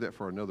 We'll save that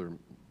for another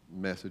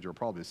message, or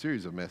probably a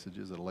series of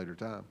messages at a later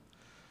time.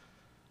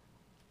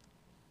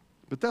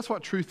 But that's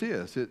what truth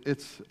is.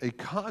 It's a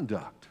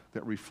conduct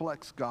that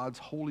reflects God's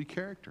holy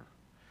character.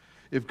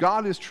 If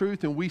God is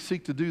truth and we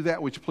seek to do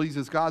that which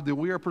pleases God, then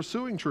we are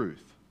pursuing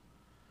truth.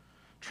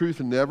 Truth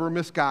never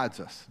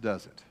misguides us,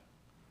 does it?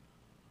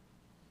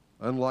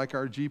 Unlike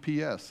our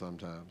GPS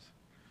sometimes.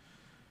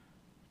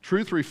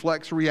 Truth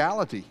reflects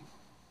reality.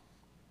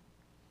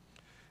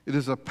 It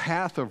is a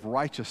path of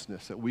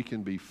righteousness that we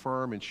can be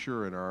firm and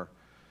sure in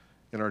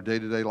our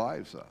day-to-day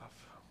lives of.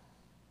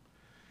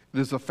 It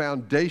is a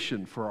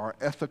foundation for our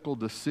ethical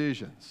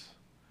decisions,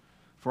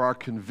 for our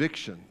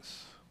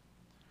convictions.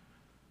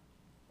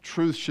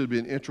 Truth should be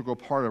an integral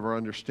part of our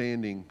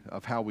understanding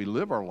of how we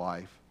live our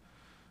life,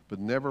 but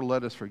never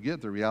let us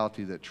forget the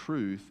reality that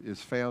truth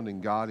is found in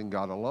God and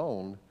God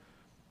alone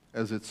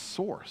as its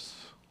source.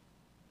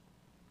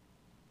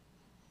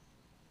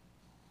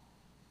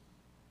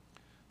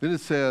 Then it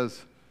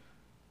says,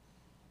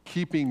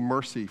 keeping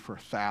mercy for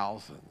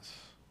thousands.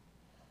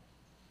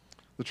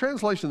 The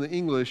translation in the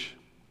English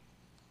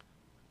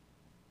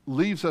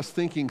leaves us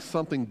thinking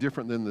something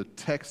different than the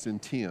text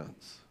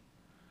intends.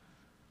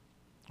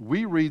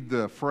 We read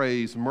the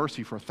phrase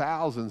mercy for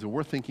thousands and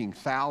we're thinking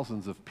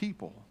thousands of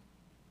people.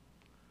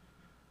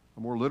 A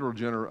more literal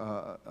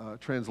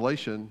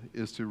translation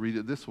is to read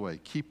it this way: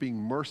 keeping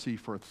mercy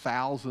for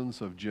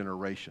thousands of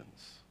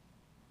generations.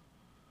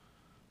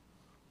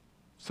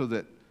 So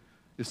that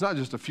it's not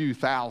just a few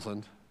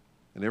thousand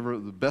and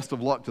the best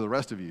of luck to the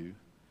rest of you.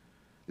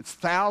 It's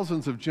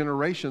thousands of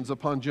generations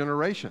upon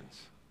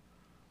generations.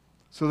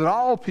 So that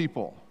all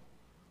people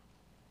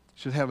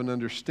should have an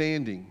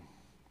understanding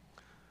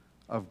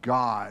of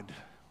God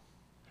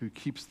who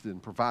keeps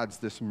and provides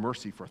this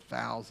mercy for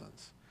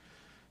thousands.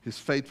 His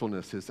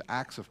faithfulness, his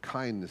acts of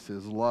kindness,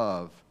 his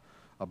love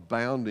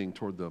abounding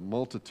toward the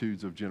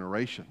multitudes of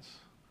generations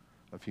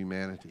of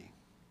humanity.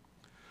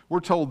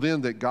 We're told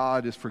then that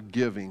God is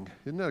forgiving.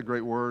 Isn't that a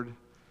great word?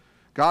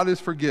 God is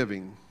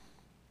forgiving.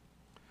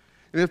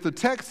 And if the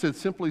text had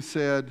simply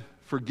said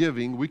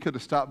forgiving, we could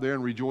have stopped there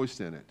and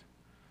rejoiced in it.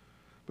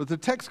 But the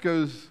text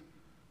goes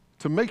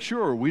to make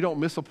sure we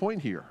don't miss a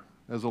point here.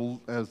 As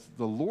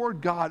the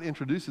Lord God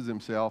introduces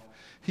himself,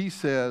 he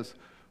says,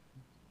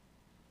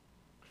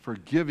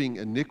 forgiving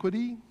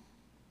iniquity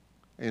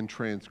and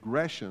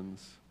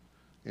transgressions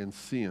and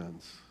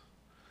sins.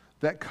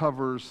 That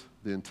covers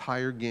the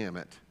entire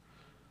gamut.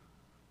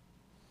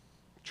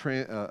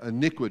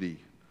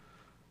 Iniquity,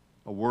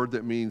 a word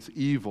that means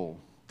evil,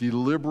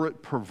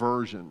 deliberate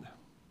perversion.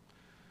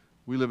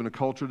 We live in a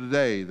culture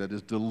today that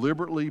is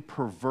deliberately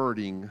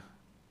perverting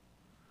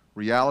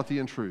reality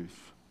and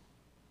truth.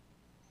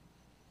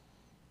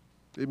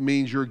 It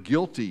means you're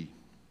guilty.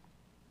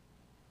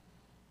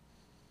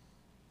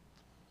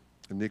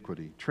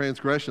 Iniquity.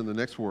 Transgression, the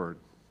next word,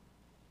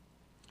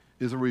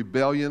 is a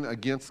rebellion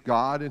against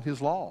God and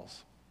his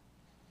laws.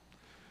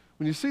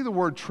 When you see the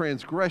word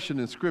transgression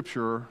in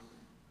Scripture,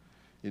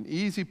 an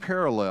easy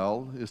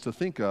parallel is to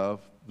think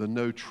of the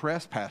no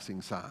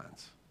trespassing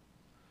signs.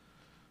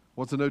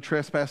 What's a no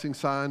trespassing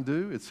sign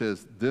do? It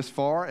says this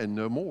far and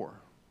no more.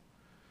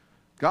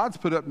 God's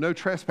put up no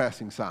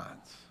trespassing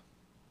signs.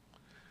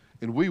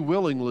 And we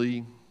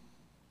willingly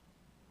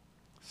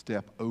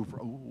step over.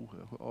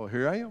 Oh,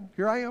 here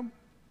I am.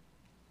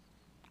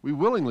 We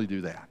willingly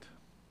do that.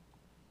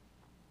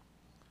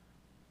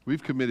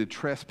 We've committed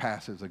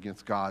trespasses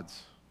against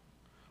God's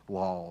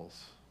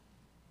laws.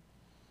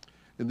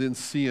 And then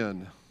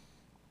sin.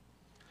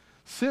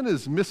 Sin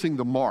is missing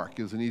the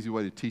mark is an easy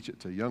way to teach it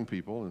to young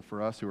people and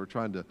for us who are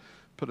trying to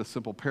put a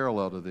simple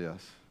parallel to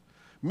this.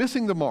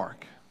 Missing the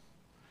mark.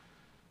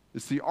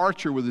 It's the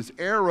archer with his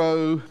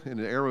arrow, and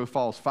the arrow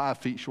falls 5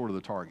 feet short of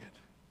the target.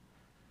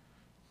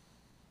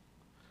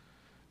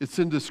 It's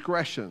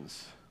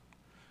indiscretions.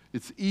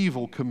 It's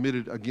evil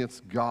committed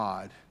against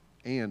God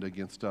and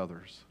against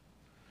others.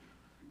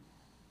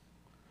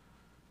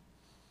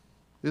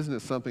 Isn't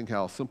it something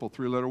how a simple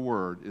three-letter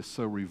word is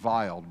so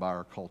reviled by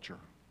our culture?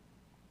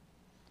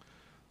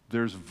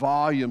 There's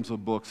volumes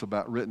of books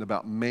written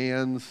about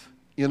man's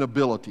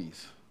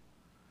inabilities,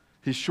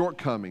 his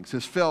shortcomings,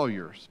 his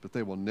failures, but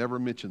they will never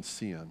mention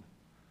sin.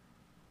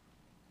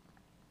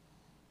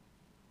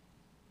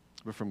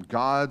 But from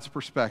God's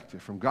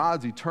perspective, from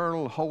God's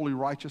eternal, holy,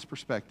 righteous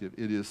perspective,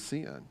 it is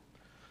sin.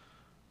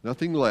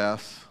 Nothing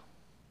less,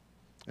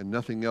 and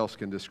nothing else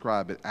can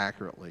describe it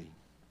accurately.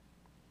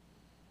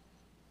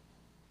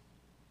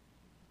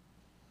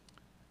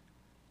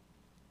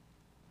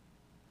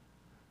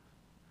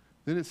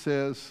 Then it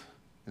says,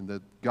 and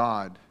that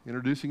God,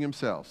 introducing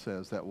himself,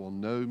 says that will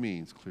no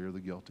means clear the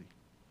guilty.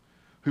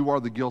 Who are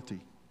the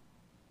guilty?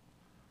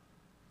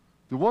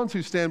 The ones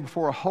who stand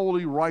before a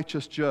holy,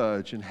 righteous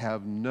judge and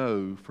have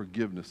no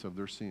forgiveness of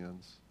their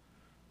sins.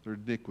 Their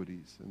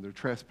iniquities and their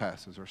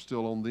trespasses are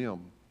still on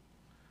them.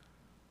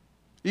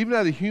 Even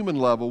at a human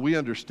level, we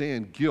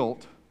understand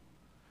guilt,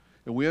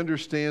 and we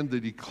understand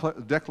the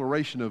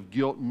declaration of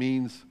guilt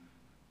means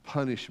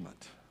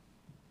punishment.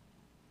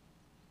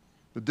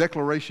 The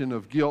declaration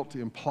of guilt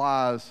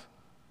implies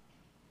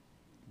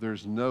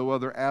there's no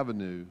other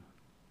avenue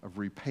of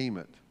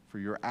repayment for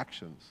your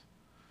actions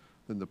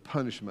than the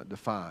punishment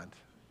defined.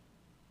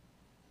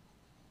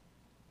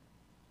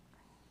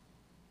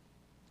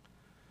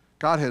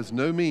 God has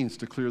no means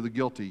to clear the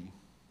guilty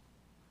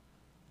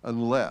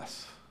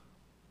unless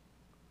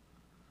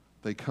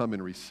they come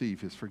and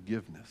receive his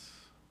forgiveness.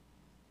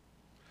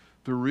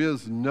 There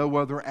is no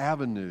other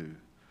avenue.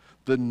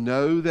 The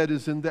no that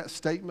is in that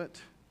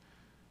statement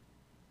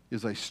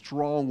is a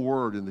strong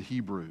word in the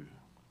Hebrew.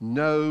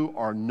 No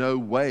or no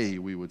way,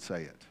 we would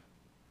say it.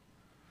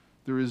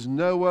 There is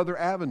no other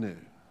avenue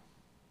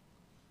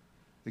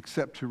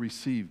except to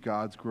receive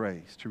God's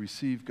grace, to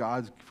receive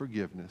God's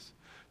forgiveness,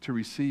 to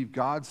receive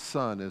God's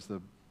Son as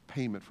the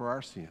payment for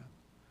our sin.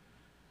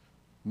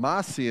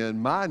 My sin,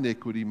 my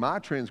iniquity, my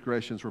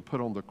transgressions were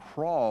put on the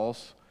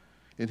cross,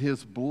 and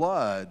his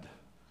blood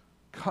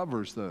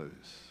covers those,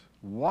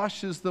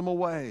 washes them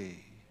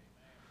away,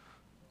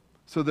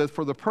 so that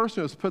for the person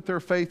who has put their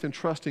faith and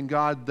trust in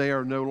God, they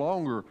are no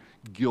longer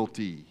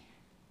guilty.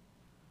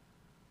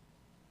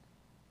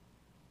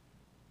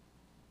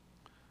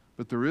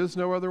 But there is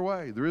no other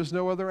way. There is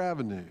no other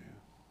avenue.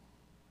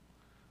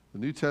 The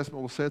New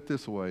Testament will say it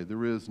this way: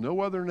 there is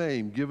no other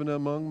name given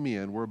among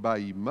men whereby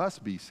ye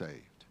must be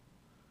saved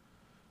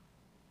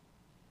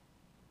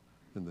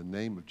than the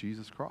name of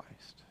Jesus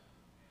Christ.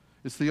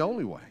 It's the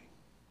only way.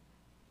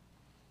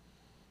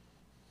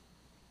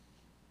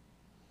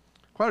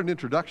 Quite an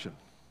introduction.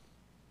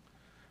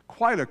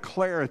 Quite a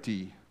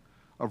clarity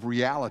of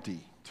reality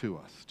to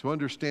us, to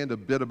understand a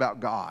bit about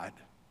God.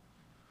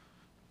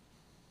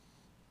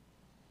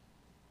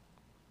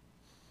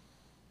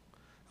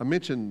 I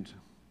mentioned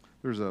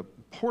there's a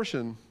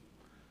portion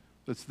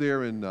that's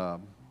there in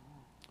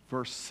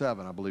verse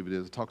 7, I believe it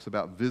is. It talks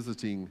about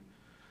visiting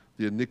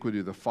the iniquity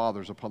of the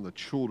fathers upon the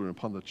children,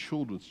 upon the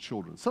children's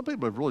children. Some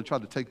people have really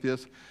tried to take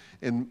this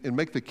and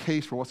make the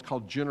case for what's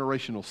called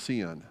generational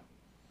sin.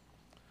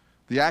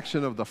 The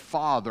action of the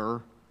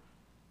father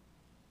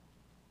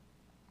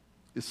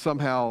is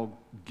somehow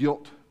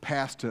guilt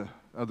passed to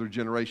other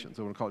generations.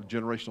 I want to call it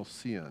generational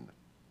sin.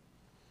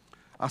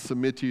 I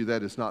submit to you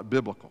that it's not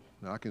biblical.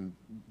 Now, I can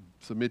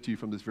submit to you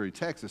from this very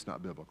text it's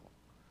not biblical.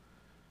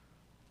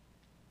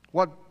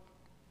 What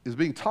is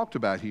being talked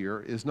about here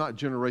is not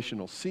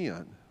generational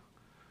sin,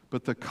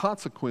 but the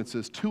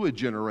consequences to a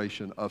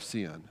generation of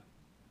sin.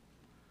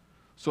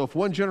 So if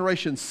one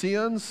generation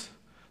sins,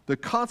 the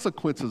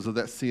consequences of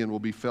that sin will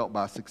be felt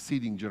by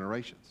succeeding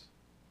generations.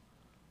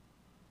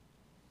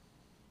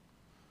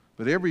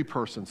 But every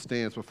person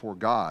stands before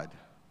God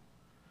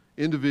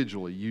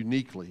individually,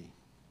 uniquely.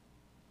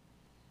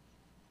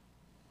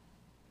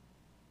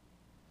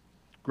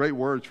 Great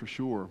words for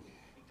sure.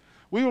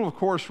 We will, of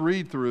course,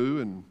 read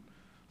through and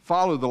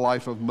follow the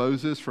life of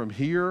Moses from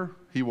here.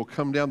 He will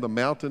come down the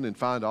mountain and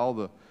find all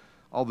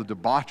the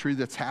debauchery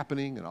that's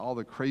happening and all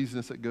the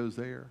craziness that goes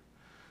there.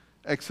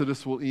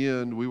 Exodus will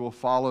end. We will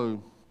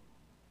follow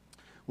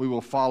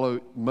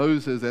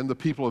Moses and the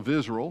people of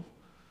Israel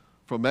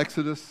from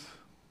Exodus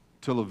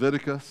to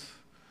Leviticus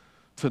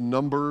to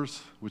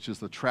Numbers, which is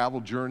the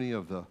travel journey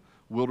of the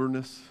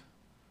wilderness,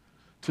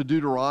 to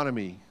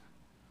Deuteronomy,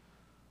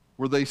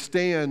 where they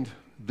stand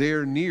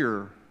there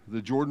near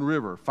the Jordan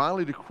River,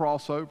 finally to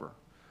cross over.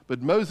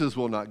 But Moses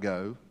will not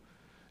go.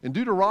 And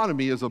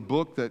Deuteronomy is a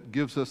book that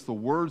gives us the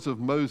words of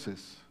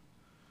Moses,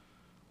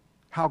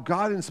 how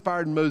God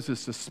inspired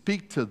Moses to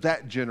speak to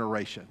that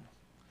generation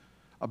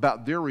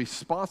about their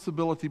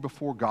responsibility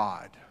before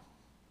God.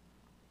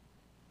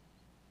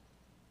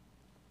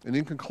 And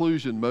in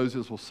conclusion,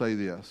 Moses will say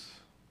this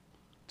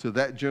to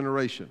that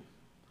generation: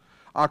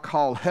 I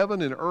call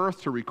heaven and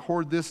earth to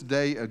record this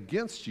day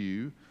against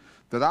you,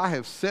 that I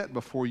have set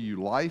before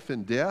you life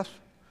and death,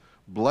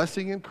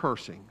 blessing and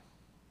cursing.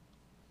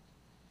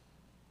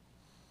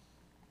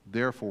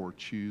 Therefore,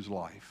 choose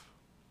life,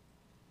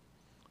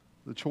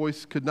 The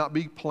choice could not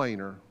be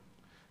plainer,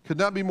 could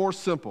not be more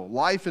simple.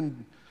 Life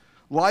and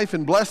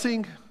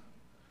blessing,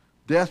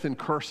 death and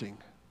cursing.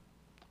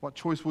 What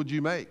choice would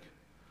you make?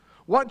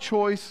 What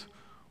choice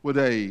would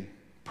a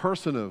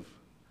person of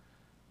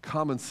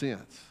common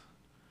sense,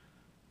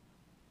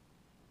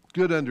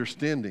 good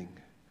understanding,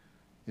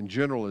 and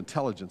general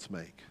intelligence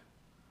make?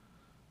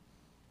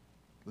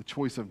 The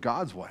choice of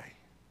God's way.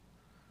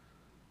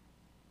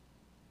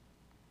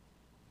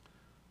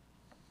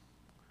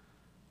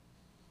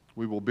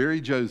 We will bury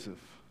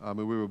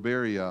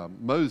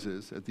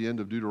Moses at the end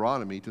of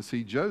Deuteronomy to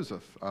see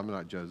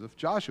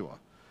Joshua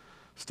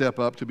step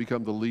up to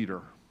become the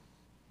leader.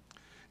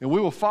 And we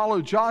will follow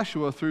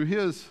Joshua through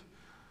his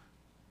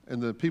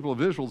and the people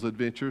of Israel's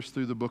adventures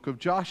through the book of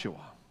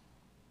Joshua.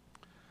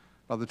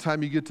 By the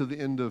time you get to the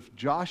end of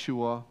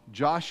Joshua,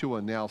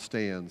 Joshua now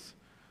stands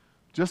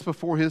just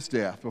before his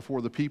death,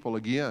 before the people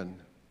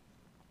again.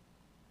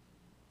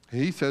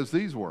 He says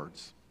these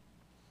words: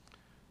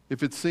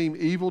 "If it seem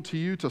evil to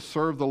you to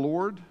serve the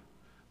Lord,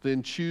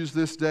 then choose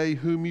this day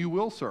whom you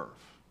will serve.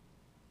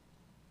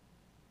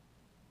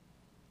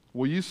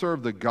 Will you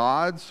serve the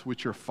gods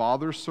which your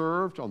fathers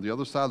served on the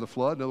other side of the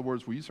flood?" In other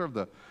words, will you serve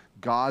the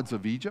gods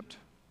of Egypt?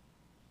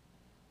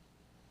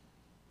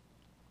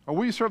 Or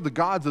will you serve the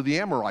gods of the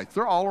Amorites?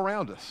 They're all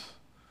around us.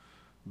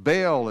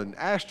 Baal and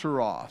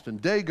Ashtaroth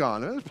and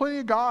Dagon. There's plenty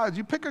of gods.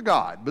 You pick a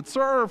god, but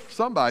serve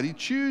somebody.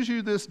 Choose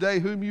you this day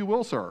whom you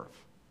will serve.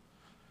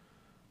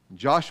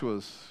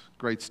 Joshua's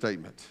great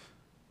statement.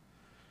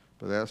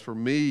 "But as for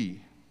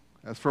me,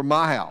 as for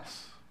my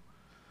house,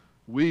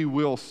 we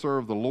will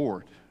serve the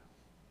Lord."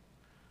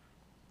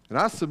 And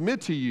I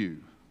submit to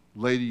you,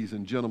 ladies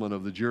and gentlemen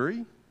of the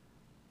jury,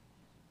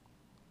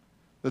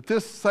 that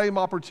this same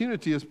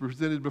opportunity is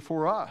presented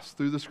before us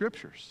through the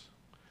Scriptures.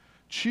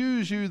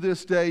 Choose you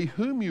this day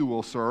whom you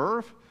will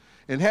serve,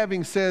 and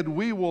having said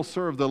we will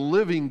serve the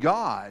living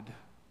God,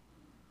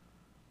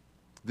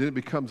 then it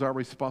becomes our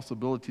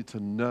responsibility to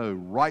know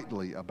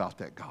rightly about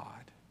that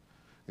God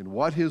and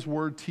what His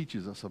Word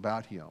teaches us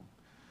about Him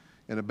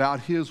and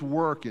about His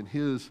work and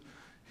His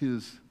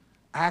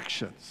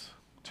actions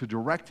to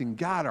direct and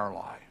guide our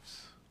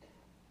lives.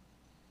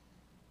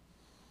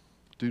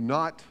 Do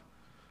not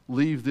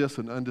leave this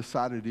an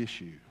undecided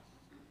issue.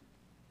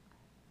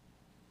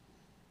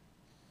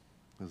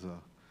 As a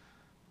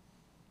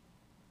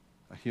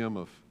hymn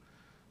of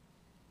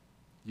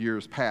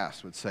years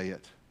past would say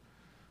it,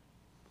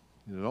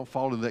 don't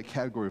fall into that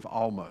category of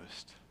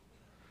almost.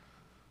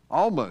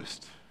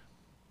 Almost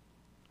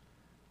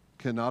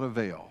cannot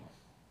avail.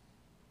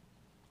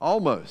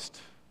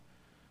 Almost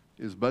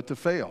is but to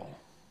fail.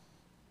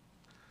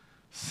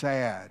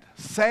 Sad,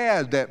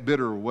 sad that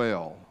bitter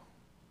well,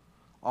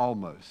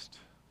 almost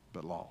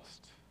but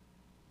lost.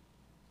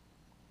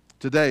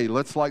 Today,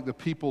 let's, like the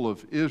people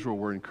of Israel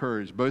were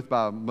encouraged, both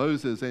by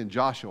Moses and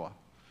Joshua,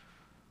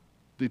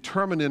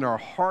 determine in our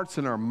hearts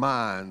and our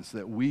minds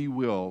that we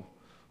will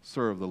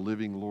serve the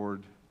living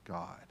Lord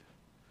God.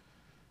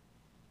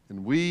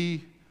 And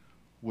we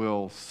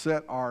will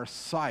set our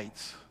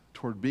sights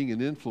toward being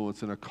an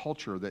influence in a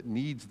culture that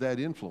needs that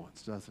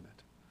influence, doesn't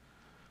it?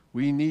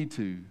 We need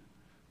to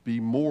be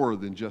more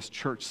than just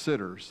church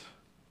sitters.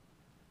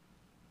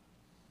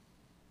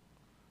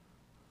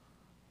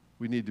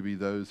 We need to be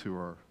those who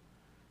are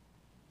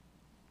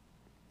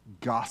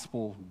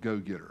gospel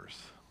go-getters.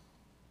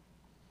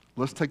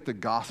 Let's take the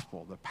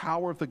gospel, the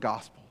power of the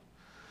gospel,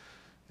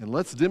 and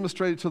let's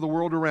demonstrate it to the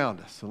world around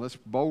us, and let's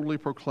boldly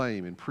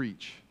proclaim and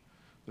preach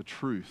the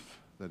truth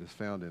that is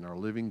found in our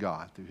living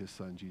God through His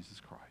Son, Jesus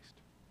Christ.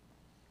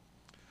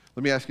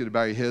 Let me ask you to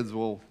bow your heads.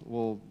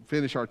 We'll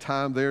finish our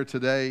time there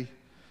today.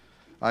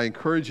 I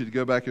encourage you to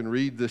go back and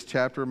read this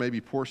chapter,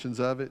 maybe portions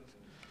of it.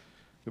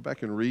 Go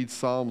back and read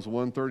Psalms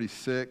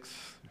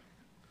 136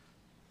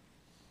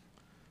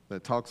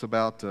 that talks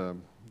about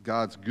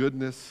God's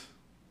goodness,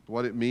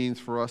 what it means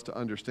for us to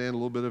understand a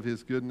little bit of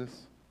His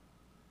goodness.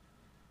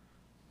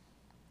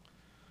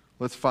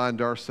 Let's find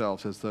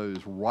ourselves as those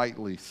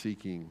rightly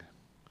seeking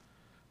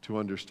to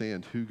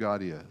understand who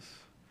God is,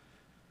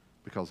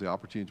 because the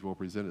opportunity will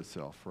present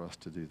itself for us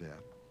to do that.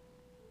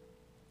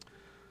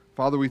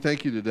 Father, we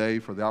thank you today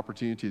for the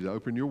opportunity to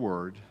open your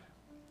word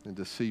and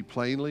to see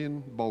plainly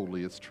and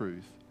boldly its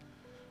truth.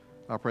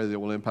 I pray that it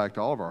will impact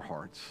all of our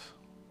hearts.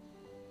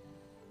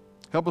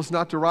 Help us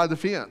not to ride the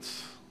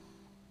fence.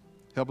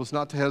 Help us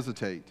not to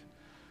hesitate.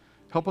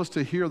 Help us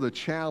to hear the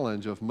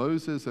challenge of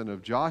Moses and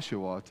of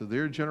Joshua to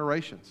their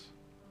generations.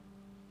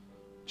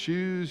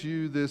 Choose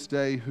you this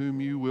day whom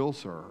you will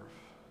serve.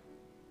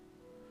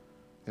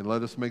 And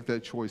let us make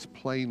that choice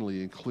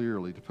plainly and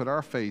clearly to put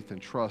our faith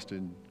and trust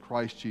in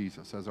Christ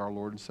Jesus as our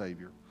Lord and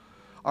Savior.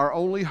 Our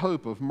only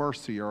hope of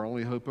mercy, our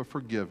only hope of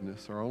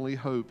forgiveness, our only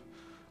hope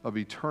of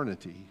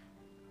eternity.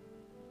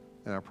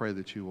 And I pray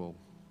that you will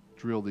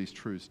drill these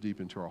truths deep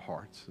into our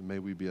hearts. And may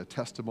we be a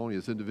testimony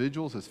as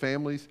individuals, as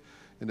families,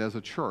 and as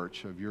a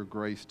church of your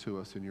grace to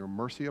us and your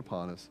mercy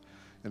upon us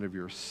and of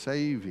your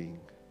saving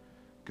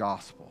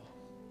gospel.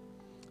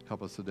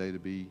 Help us today to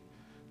be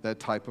that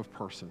type of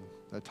person,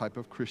 that type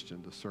of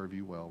Christian to serve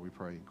you well. We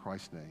pray in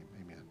Christ's name,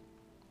 amen.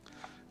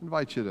 I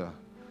invite you to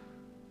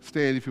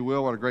stand, if you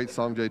will. What a great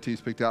song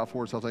JT's picked out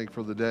for us, I think,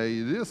 for the day.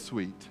 It is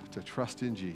sweet to trust in Jesus.